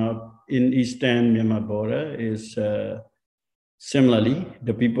Eastern Myanmar border is similarly,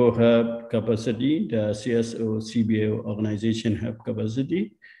 the people have capacity, the CSO, CBO organization have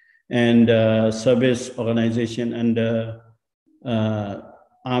capacity, and service organization and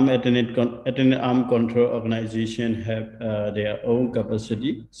armed control organization have their own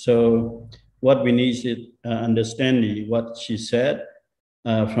capacity. So what we need is understanding what she said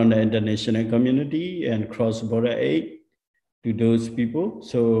from the international community and cross-border aid to those people.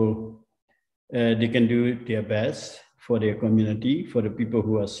 So they can do their best for their community, for the people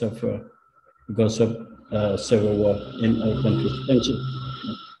who are suffer because of civil war in our country. Thank you.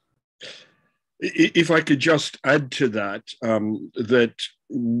 If I could just add to that, that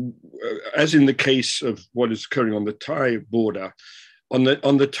as in the case of what is occurring on the Thai border, on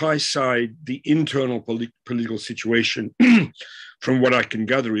the Thai side, the internal political situation, from what I can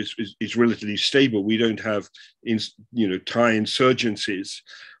gather, is relatively stable. We don't have Thai insurgencies,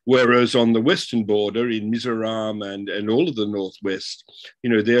 whereas on the western border in Mizoram and all of the northwest,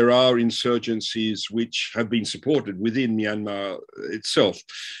 there are insurgencies which have been supported within Myanmar itself.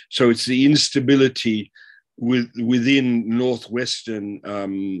 So it's the instability within northeastern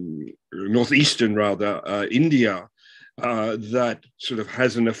India that sort of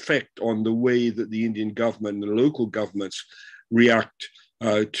has an effect on the way that the Indian government and the local governments react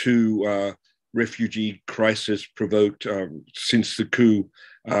to refugee crisis provoked since the coup,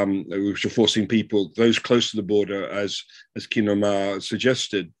 which are forcing people, those close to the border, as Kinoma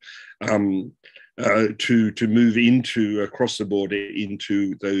suggested, to move across the border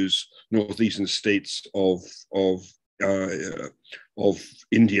into those northeastern states of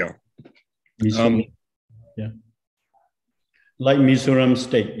India. Yeah, like Mizoram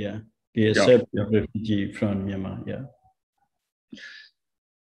state, yeah, they accept refugee from Myanmar, yeah.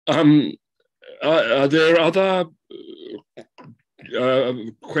 Are there other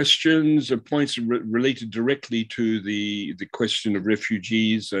questions or points related directly to the question of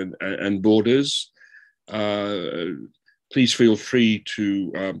refugees and borders? Please feel free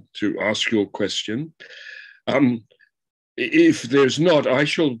to ask your question. If there's not, I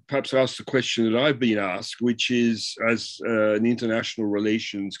shall perhaps ask the question that I've been asked, which is, as an international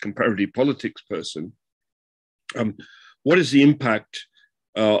relations comparative politics person, what is the impact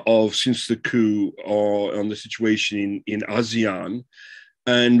of since the coup on the situation in ASEAN,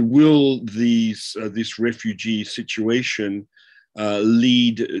 and will this refugee situation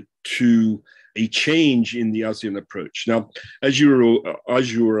lead to a change in the ASEAN approach? Now, as you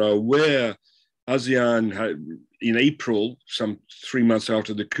are aware, ASEAN had, in April, some 3 months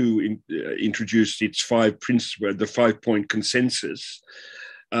after the coup, introduced its the 5-point consensus.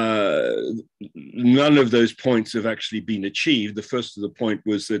 None of those points have actually been achieved. The first of the point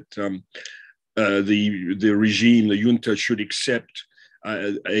was that the regime, the junta, should accept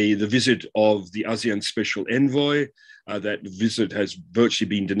the visit of the ASEAN special envoy. That visit has virtually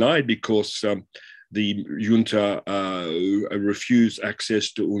been denied because the junta refused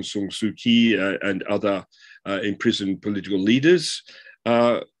access to Aung San Suu Kyi and other imprisoned political leaders.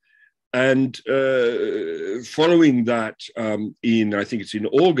 And following that, I think it's in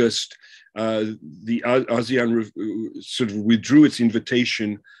August, the ASEAN sort of withdrew its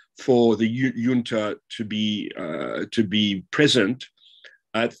invitation for the junta to be present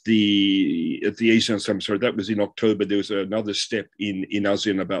at the ASEAN summit. Sorry, that was in October. There was another step in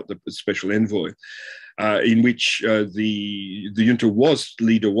ASEAN about the special envoy, in which the junta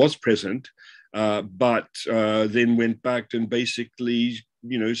leader was present, but then went back and basically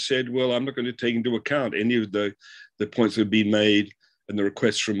said, well, I'm not going to take into account any of the points that have been made and the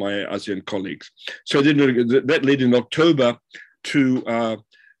requests from my ASEAN colleagues. So then that led in October to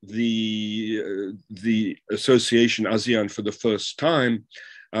the association ASEAN for the first time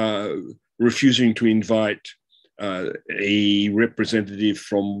refusing to invite a representative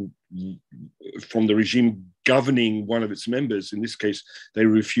from the regime governing one of its members. In this case, they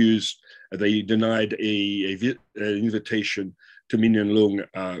denied an invitation to Min Aung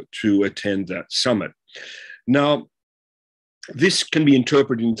Hlaing to attend that summit. Now, this can be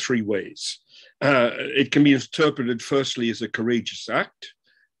interpreted in three ways. It can be interpreted firstly as a courageous act,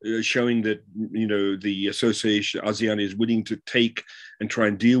 showing that the association ASEAN is willing to take and try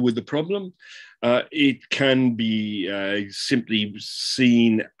and deal with the problem. It can be simply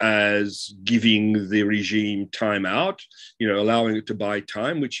seen as giving the regime time out, allowing it to buy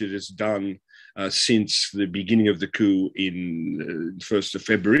time, which it has done since the beginning of the coup in 1st of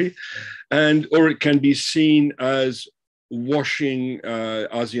February, or it can be seen as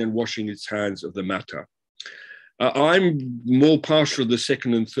ASEAN washing its hands of the matter. I'm more partial to the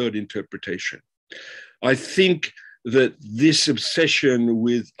second and third interpretation. I think that this obsession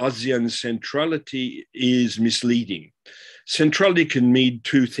with ASEAN centrality is misleading. Centrality can mean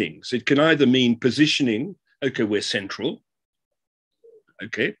two things. It can either mean positioning, okay, we're central,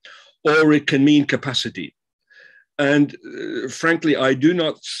 okay, or it can mean capacity. And frankly, I do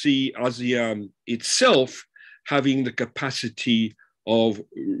not see ASEAN itself having the capacity of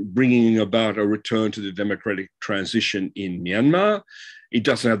bringing about a return to the democratic transition in Myanmar. It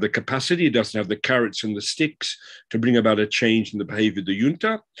doesn't have the capacity, it doesn't have the carrots and the sticks to bring about a change in the behavior of the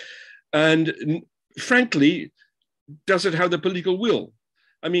junta. And frankly, does it have the political will?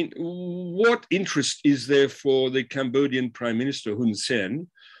 I mean, what interest is there for the Cambodian Prime Minister Hun Sen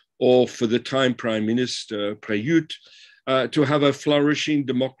or for the time Prime Minister Prayut to have a flourishing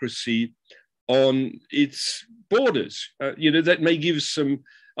democracy on its borders? That may give some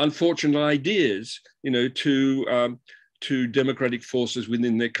unfortunate ideas, to democratic forces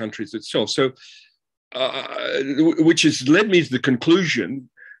within their countries itself. So, which has led me to the conclusion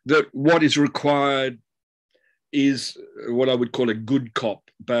that what is required is what I would call a good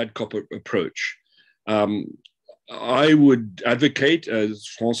cop, bad cop approach. I would advocate, as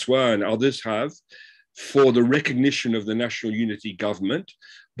Francois and others have, for the recognition of the national unity government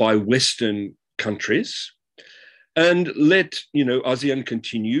by Western countries, and let ASEAN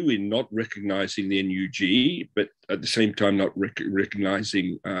continue in not recognizing the NUG, but at the same time not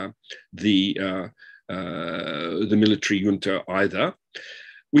recognizing the military junta either.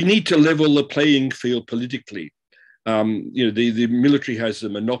 We need to level the playing field politically. The military has a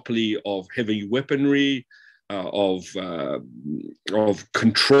monopoly of heavy weaponry, of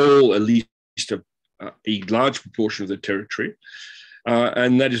control, at least of a large proportion of the territory.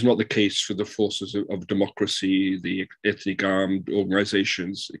 And that is not the case for the forces of democracy, the ethnic armed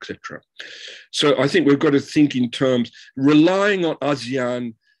organizations, etc. So I think we've got to think in terms, relying on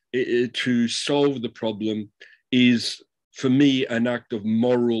ASEAN to solve the problem is, for me, an act of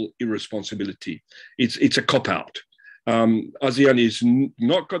moral irresponsibility. It's a cop-out. ASEAN is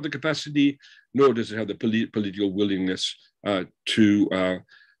not got the capacity, nor does it have the political willingness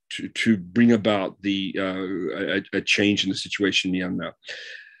to bring about a change in the situation in Myanmar.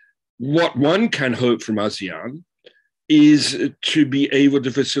 What one can hope from ASEAN is to be able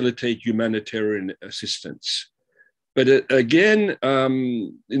to facilitate humanitarian assistance. But again,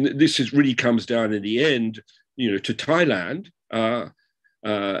 this really comes down in the end, to Thailand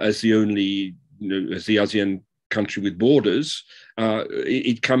as the only, as the ASEAN country with borders.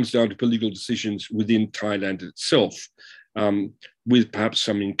 It comes down to political decisions within Thailand itself, with perhaps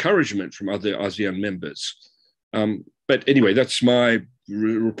some encouragement from other ASEAN members. But anyway, that's my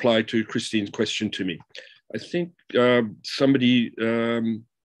reply to Christine's question to me. I think somebody,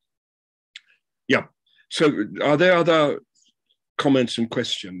 yeah. So are there other comments and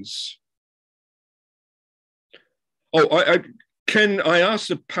questions? Oh, can I ask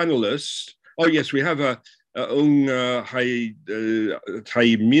the panelists? Oh yes, we have Aung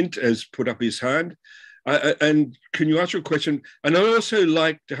Hai Mint has put up his hand. And can you ask your question? And I'd also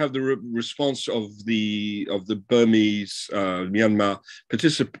like to have the response of the Burmese Myanmar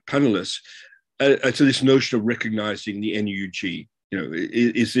panelists to this notion of recognizing the NUG.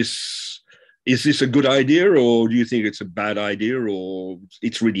 Is this a good idea, or do you think it's a bad idea, or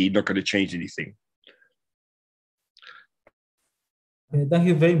it's really not going to change anything? Okay, thank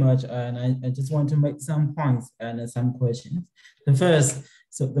you very much. And I just want to make some points and some questions. The first,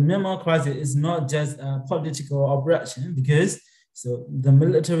 so the Myanmar crisis is not just a political operation because the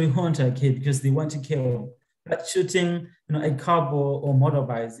military junta came because they want to kill, but shooting a couple or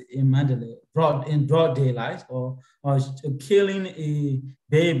motorbikes in Mandalay in broad daylight, or killing a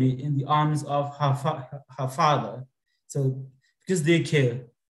baby in the arms of her father. So because they kill,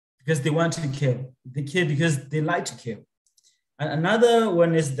 because they want to kill, they kill because they like to kill. And another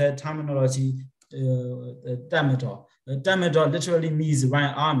one is the terminology, Tatmadaw. Tatmadaw literally means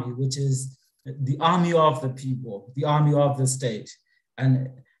Royal Army, which is the army of the people, the army of the state. And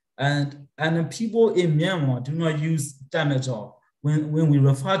the people in Myanmar do not use Tatmadaw when we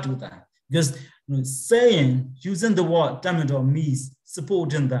refer to that, because using the word Tatmadaw means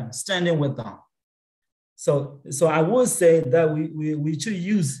supporting them, standing with them. So I would say that we should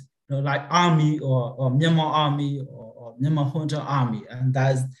use like army or Myanmar army or Myanmar junta army, and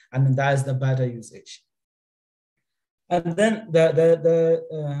that is the better usage. And then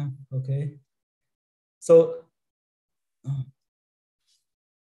okay, so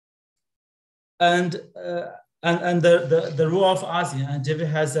and the role of ASEAN, and David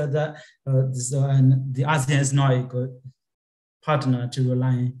has said that the ASEAN is not a good partner to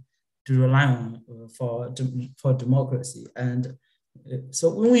rely on for democracy. And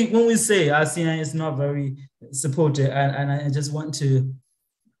so when we say ASEAN is not very supportive, and I just want to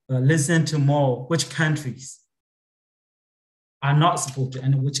listen to more which countries are not supported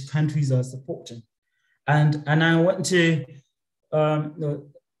and which countries are supporting, and I want to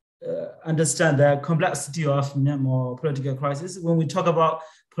understand the complexity of Myanmar political crisis. When we talk about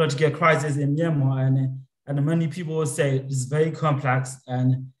political crisis in Myanmar, and many people will say it's very complex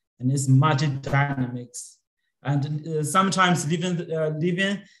and it's multi-dynamics, and sometimes leaving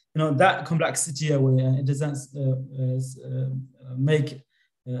that complexity away, it doesn't make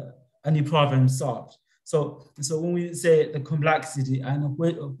any problem solved. So when we say the complexity, and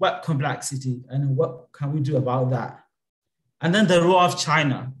what complexity and what can we do about that, and then the role of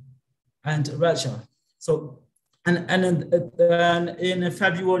China and Russia. So and in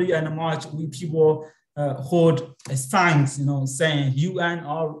February and March, people hold signs, saying UN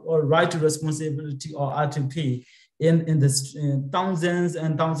or right to responsibility or R2P in the thousands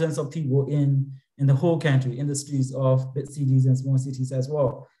and thousands of people in the whole country, in the streets of big cities and small cities as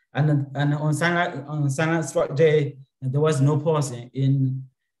well. And on Silent Strike Day, there was no pausing in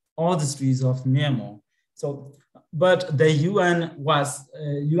all the streets of Myanmar. So, but the UN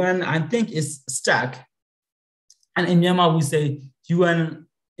I think is stuck. And in Myanmar, we say UN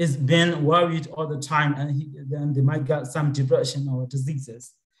is being worried all the time, and then they might get some depression or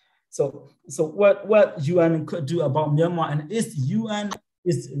diseases. So what UN could do about Myanmar, and is UN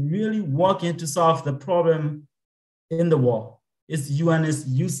is really working to solve the problem in the war? Is UN is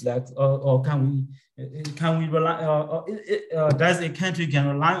useless, or can we rely, or does a country can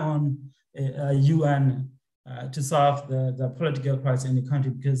rely on UN to solve the political crisis in the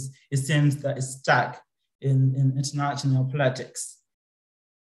country, because it seems that it's stuck in international politics?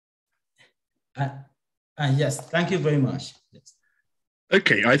 Yes, thank you very much. Yes.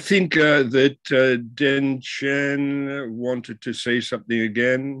 Okay, I think that Den Chen wanted to say something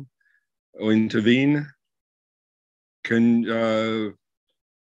again or intervene. Can we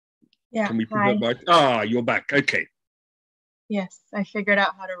put that back? You're back. Okay. Yes, I figured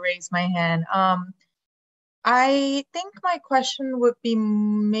out how to raise my hand. I think my question would be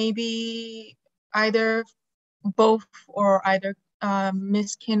maybe either both or either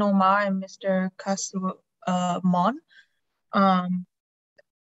Ms. Kinoma and Mr. Kasumon.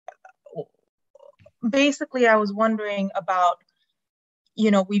 Basically, I was wondering about,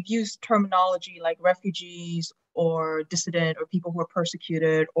 we've used terminology like refugees or dissident or people who are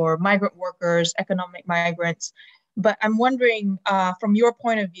persecuted or migrant workers, economic migrants. But I'm wondering, from your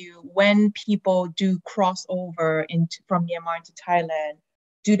point of view, when people do cross over from Myanmar into Thailand,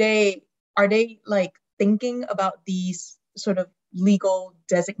 are they like thinking about these sort of legal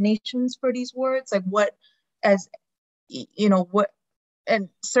designations for these words? Like what, and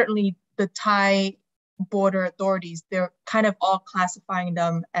certainly the Thai border authorities, they're kind of all classifying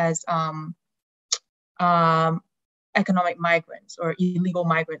them as economic migrants or illegal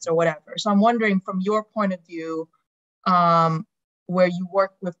migrants or whatever. So I'm wondering, from your point of view, where you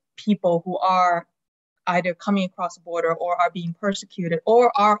work with people who are either coming across the border or are being persecuted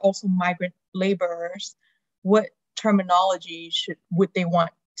or are also migrant laborers, what terminology would they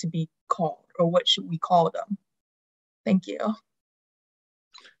want to be called, or what should we call them? Thank you.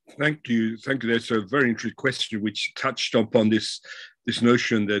 Thank you. That's a very interesting question, which touched upon this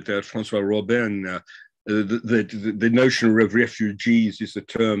notion that François Robin, the notion of refugees is a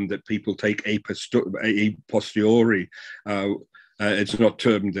term that people take a posteriori. It's not a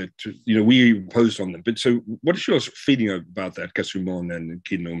term that we impose on them. But so, what is your feeling about that, Kasumon and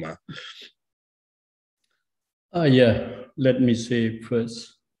Kinoma? Let me say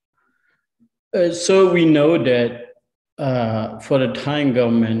first. So we know that for the Thai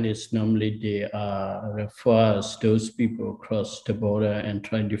government, it's normally they refers those people across the border and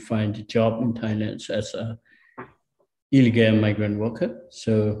trying to find a job in Thailand as a illegal migrant worker.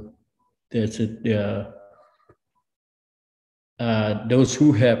 So there's those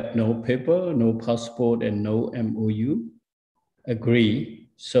who have no paper, no passport, and no MOU agree.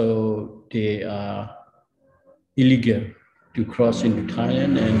 So they are illegal to cross into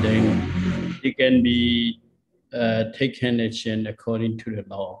Thailand, and then they can be taken action according to the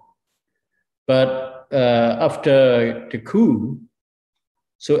law. But after the coup,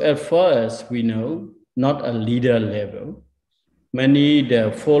 so at first we know not a leader level, many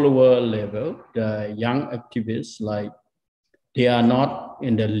the follower level, the young activists, like they are not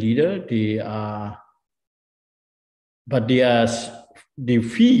in the leader, they are, but they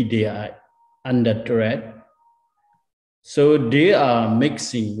feel they are under threat. So they are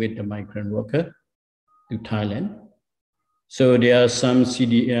mixing with the migrant worker to Thailand. So there are some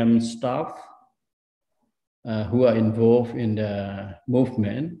CDM staff who are involved in the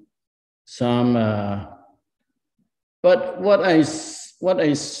movement. Some, but what I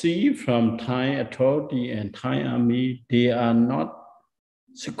see from Thai authority and Thai army, they are not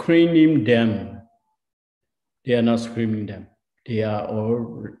screening them. They are not screening them. They are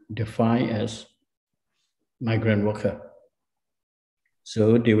all defined as migrant worker.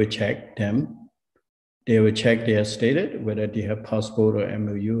 So they will check them. They will check their status, whether they have passport or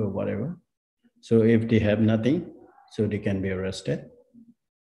MOU or whatever. So if they have nothing, so they can be arrested.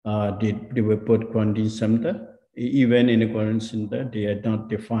 They will put quarantine center. Even in the quarantine center, they are not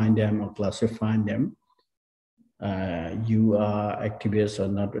define them or classify them. You are activists or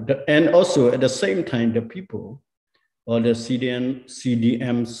not. And also at the same time, the people or the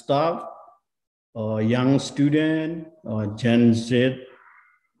CDM staff or young student or Gen Z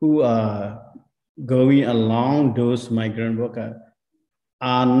who are going along those migrant workers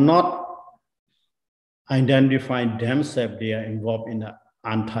are not identifying themselves they are involved in the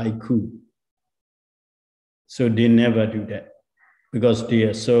anti-coup. So they never do that because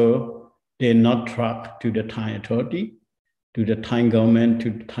they're not tracked to the Thai authority, to the Thai government, to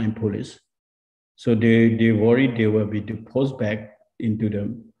the Thai police. So they worry they will be deposed back into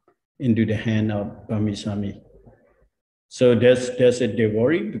the hand of Burmese army. So that's it, they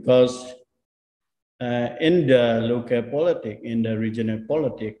worry because in the local politics, in the regional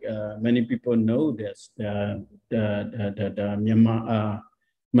politics, many people know this, the Myanmar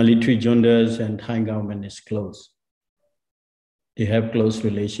military juntas and Thai government is close. They have close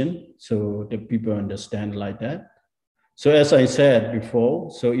relation, so the people understand like that. So as I said before,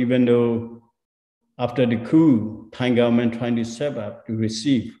 so even though after the coup, Thai government trying to set up to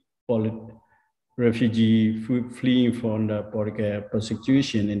receive refugee fleeing from the political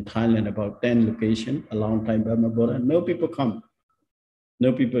persecution in Thailand, about 10 locations along Thai-Burma border, no people come.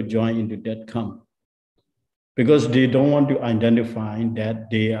 No people join into that camp because they don't want to identify that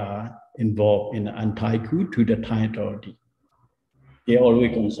they are involved in the anti-coup to the Thai authority. They're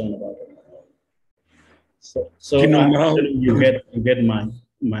always concerned about it. So you get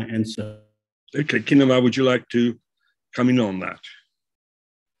my answer. Okay, Kinamal, would you like to come in on that?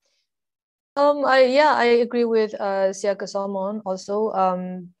 I agree with Siaka Solomon also.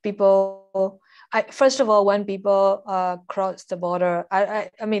 First of all, when people cross the border, I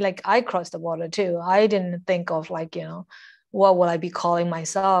mean, like I crossed the border too. I didn't think of like, what will I be calling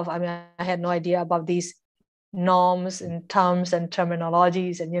myself? I mean, I had no idea about these norms and terms and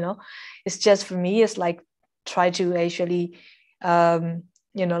terminologies. And, it's just for me, it's like try to actually, to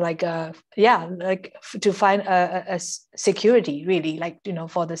find a security really, like,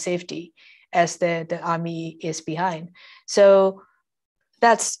 for the safety as the army is behind. So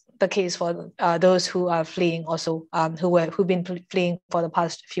that's the case for those who are fleeing also, who've been fleeing for the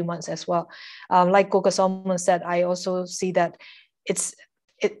past few months as well. Like Goka Solomon said, I also see that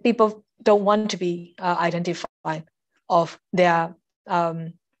people don't want to be identified of their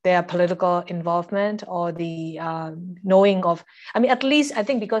political involvement or the knowing of, at least I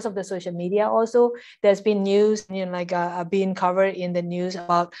think because of the social media also, there's been news, being covered in the news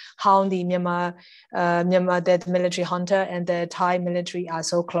about how the Myanmar, the military junta and the Thai military are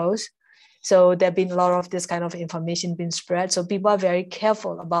so close. So there've been a lot of this kind of information being spread. So people are very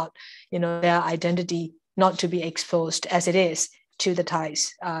careful about, their identity not to be exposed as it is to the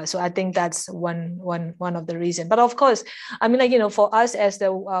Thais. So I think that's one of the reasons. But of course, for us as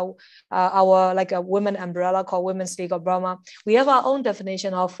our like a women umbrella called Women's League of Burma, we have our own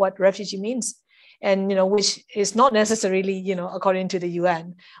definition of what refugee means, and which is not necessarily according to the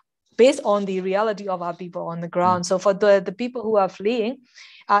UN, based on the reality of our people on the ground. So for the people who are fleeing,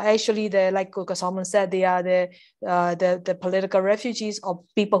 actually, like Goka Solomon said, they are the political refugees or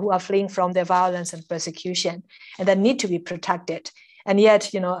people who are fleeing from their violence and persecution, and that need to be protected. And yet,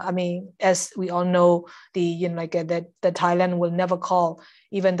 I mean, as we all know, the Thailand will never call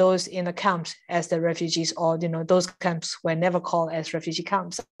even those in the camps as the refugees, or those camps were never called as refugee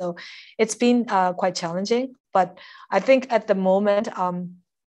camps. So it's been quite challenging. But I think at the moment,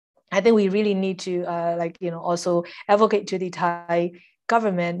 I think we really need to also advocate to the Thai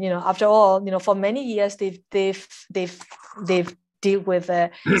government. After all, for many years they've deal with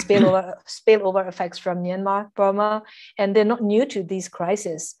spillover effects from Myanmar, Burma, and they're not new to these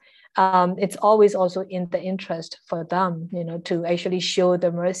crises. It's always also in the interest for them, to actually show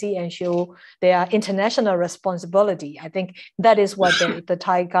the mercy and show their international responsibility. I think that is what the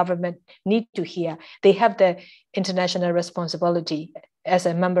Thai government need to hear. They have the international responsibility as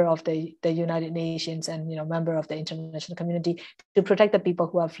a member of the United Nations and member of the international community to protect the people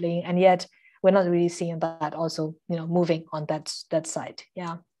who are fleeing, and yet we're not really seeing that also, moving on that side.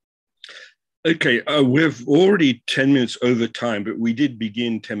 Yeah. Okay, we've already 10 minutes over time, but we did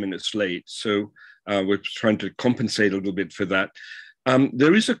begin 10 minutes late. So we're trying to compensate a little bit for that.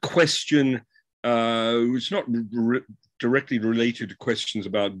 There is a question, it's not directly related to questions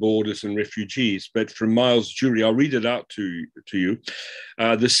about borders and refugees, but from Miles Jury, I'll read it out to you.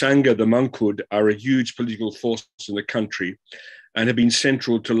 The Sangha, the Mangkhut, are a huge political force in the country and have been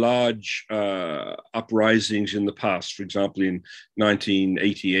central to large uprisings in the past, for example, in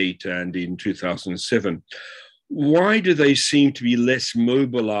 1988 and in 2007. Why do they seem to be less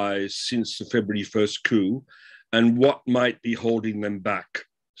mobilized since the February 1st coup, and what might be holding them back?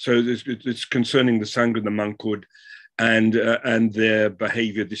 So it's concerning the Sangha and the Mangkhut and their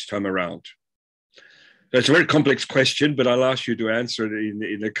behavior this time around. That's a very complex question, but I'll ask you to answer it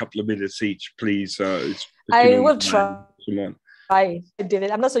in a couple of minutes each, please. I will try.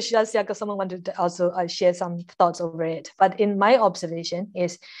 David, I'm not so sure because someone wanted to also share some thoughts over it. But in my observation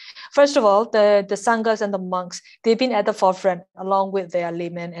is, first of all, the Sanghas and the monks, they've been at the forefront along with their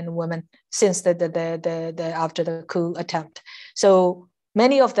laymen and women since the after the coup attempt. So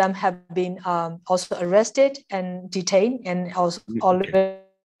many of them have been also arrested and detained and also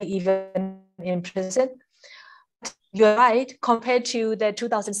even in prison. You're right, compared to the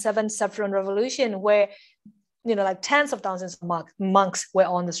 2007 Saffron Revolution, where tens of thousands of monks were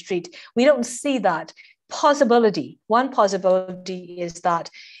on the street. We don't see that possibility. One possibility is that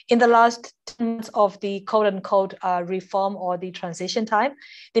in the last 10 months of the quote-unquote reform or the transition time,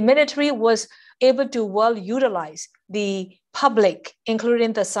 the military was able to well utilize the public,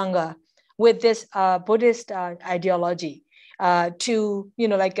 including the Sangha, with this Buddhist ideology to,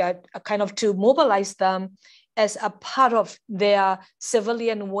 to mobilize them as a part of their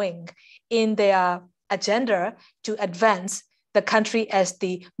civilian wing in their agenda to advance the country as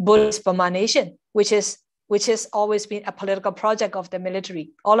the Buddhist Burma nation, which has always been a political project of the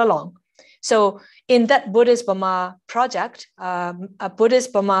military all along. So in that Buddhist Burma project, a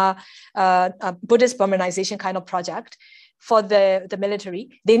Buddhist Burmanization kind of project for the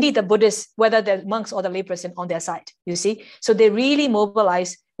military, they need the Buddhists, whether the monks or the layperson, on their side, you see. So they really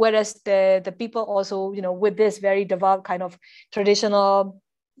mobilize, whereas the people also, with this very devout kind of traditional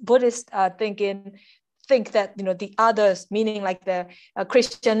Buddhist thinking, think that the others, meaning like the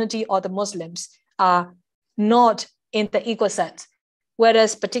Christianity or the Muslims, are not in the equal sense.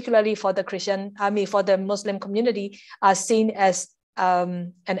 Whereas particularly for the for the Muslim community, are seen as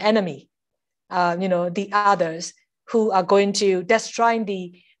an enemy. The others who are going to destroy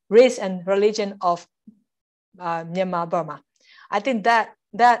the race and religion of Myanmar, Burma. I think that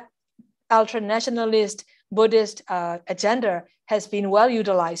ultra-nationalist Buddhist agenda has been well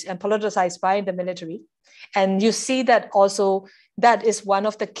utilized and politicized by the military. And you see that also that is one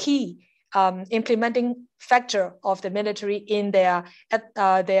of the key implementing factor of the military in their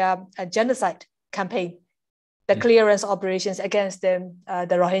genocide campaign, the clearance operations against the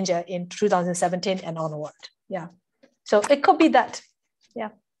Rohingya in 2017 and onward. Yeah, so it could be that. Yeah.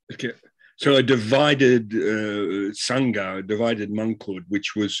 Okay, so a divided Sangha, divided Mangkhut,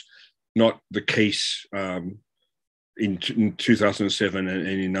 which was not the case in 2007 and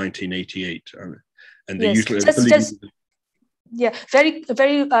in 1988. And yes, yeah, very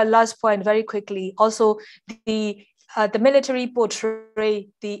last point, very quickly. Also, the military portray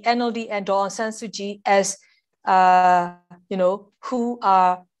the NLD and Aung San Suu Kyi as who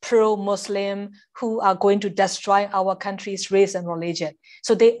are pro-Muslim, who are going to destroy our country's race and religion.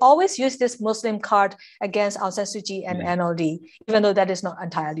 So they always use this Muslim card against Aung San Suu Kyi and NLD, even though that is not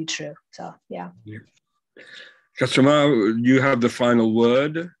entirely true. So yeah. Kasama, you have the final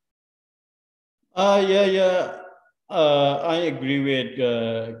word. I agree with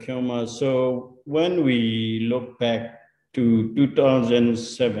Kyoma. So when we look back to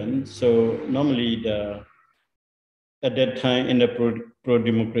 2007, so normally at that time in the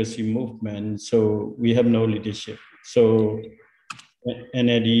pro-democracy movement, so we have no leadership. So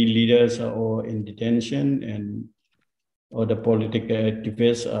NLD leaders are all in detention, and all the political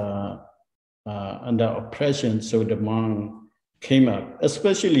activists are under oppression. So the monk came up,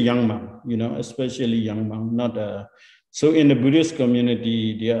 especially young monk, especially young monk. So in the Buddhist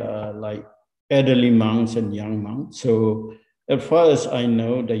community, there are like elderly monks and young monks. So as far as I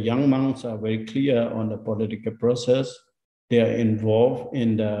know, the young monks are very clear on the political process. They are involved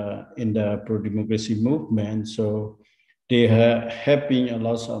in the pro-democracy movement. So they have been a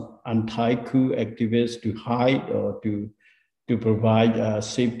lot of anti-coup activists to hide or to provide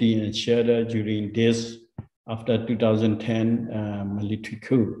safety and shelter during this after 2010 military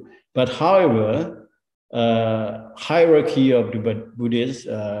coup. But however, hierarchy of the Buddhist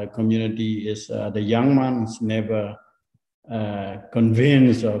community is the young monks never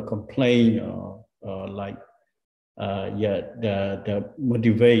convince or complain or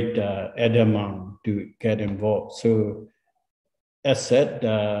motivate other monks to get involved. So as said,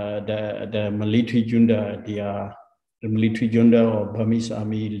 the military junta, the military junta or Burmese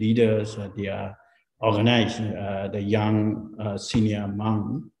army leaders, they are organized the young senior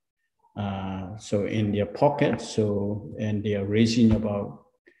monk. So in their pockets, and they are raising about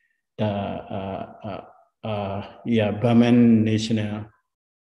the Burman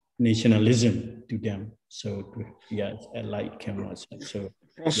nationalism to them. So yeah, a light camera. So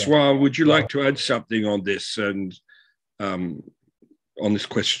Francois, would you like to add something on this and on this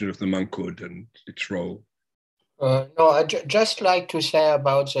question of the monkhood and its role? No, I'd just like to say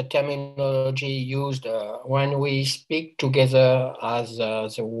about the terminology used when we speak together as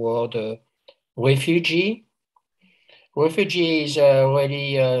the word refugee. Refugee is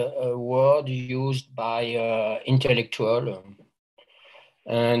really a word used by intellectual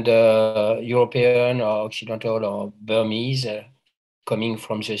and European or Occidental or Burmese coming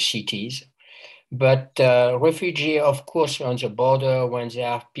from the cities. But refugee, of course, on the border, when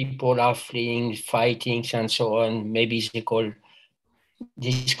people are fleeing, fighting, and so on, maybe they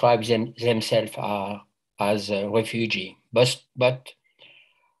describe themselves as a refugee. But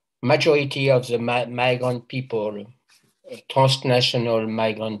majority of the migrant people, transnational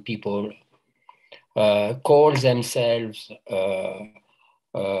migrant people, call themselves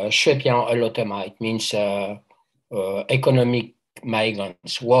it means economic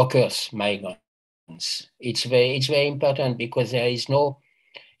migrants, workers migrants. It's very important because there is no,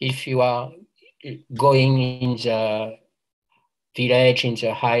 if you are going in the village in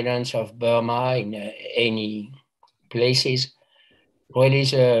the highlands of Burma, in any places, really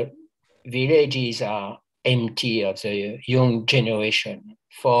the villages are empty of the young generation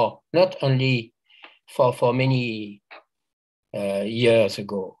for not only for many years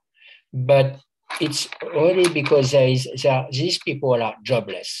ago, but it's really because these people are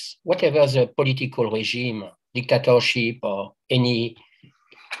jobless. Whatever the political regime, dictatorship, or any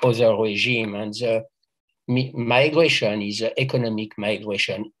other regime, and the migration is economic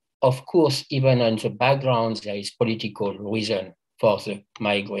migration. Of course, even on the background, there is political reason for the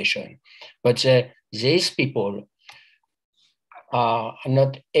migration. But these people are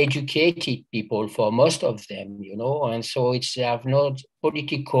not educated people for most of them, and so they have no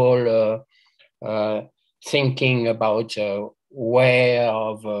political thinking about where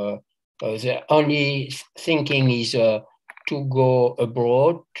of the only thinking is to go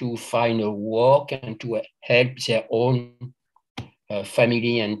abroad to find a work and to help their own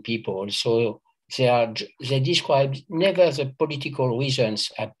family and people. So they describe never the political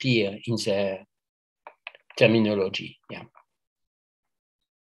reasons appear in their terminology. Yeah.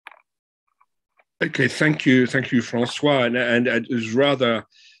 Okay, thank you, Francois. And it was rather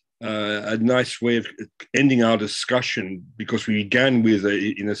a nice way of ending our discussion, because we began with,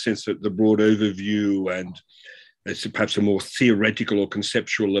 in a sense, the broad overview and it's perhaps a more theoretical or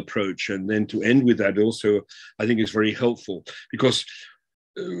conceptual approach. And then to end with that also, I think is very helpful, because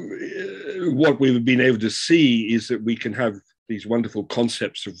what we've been able to see is that we can have these wonderful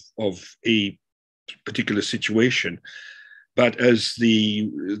concepts of a particular situation, but as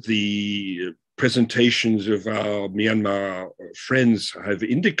the presentations of our Myanmar friends have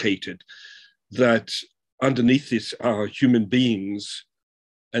indicated, that underneath this are human beings,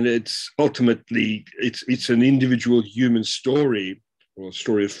 and it's ultimately it's an individual human story, or a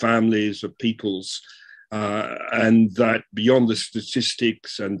story of families, of peoples, and that beyond the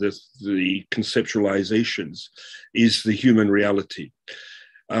statistics and the conceptualizations is the human reality.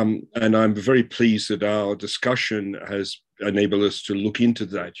 And I'm very pleased that our discussion has enabled us to look into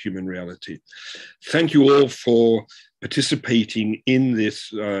that human reality. Thank you all for participating in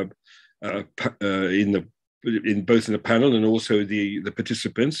this, in the both in the panel and also the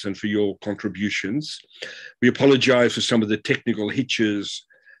participants, and for your contributions. We apologize for some of the technical hitches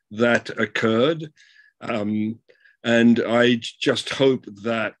that occurred. And I just hope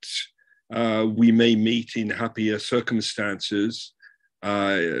that we may meet in happier circumstances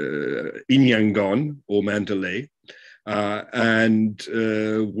in Yangon or Mandalay, and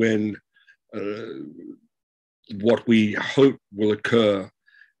when what we hope will occur,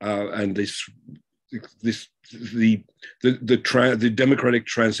 and the democratic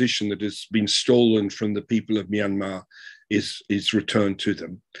transition that has been stolen from the people of Myanmar is returned to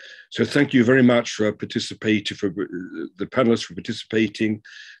them. So thank you very much for participating, for the panelists for participating.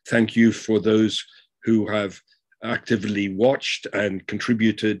 Thank you for those who have actively watched and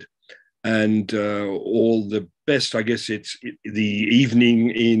contributed, and all the best. I guess it's the evening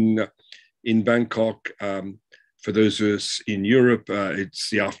in Bangkok. For those of us in Europe, it's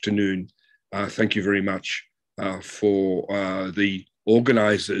the afternoon. Thank you very much for the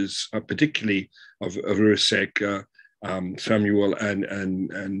organizers, particularly of IRASEC, Samuel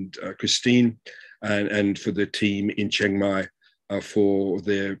and Christine, and for the team in Chiang Mai for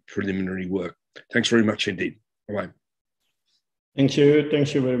their preliminary work. Thanks very much indeed. Bye-bye. Thank you.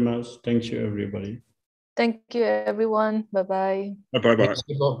 Thank you very much. Thank you, everybody. Thank you, everyone. Bye-bye. Bye-bye.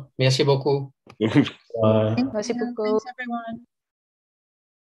 Merci beaucoup. Bye. Merci beaucoup. Thanks, everyone.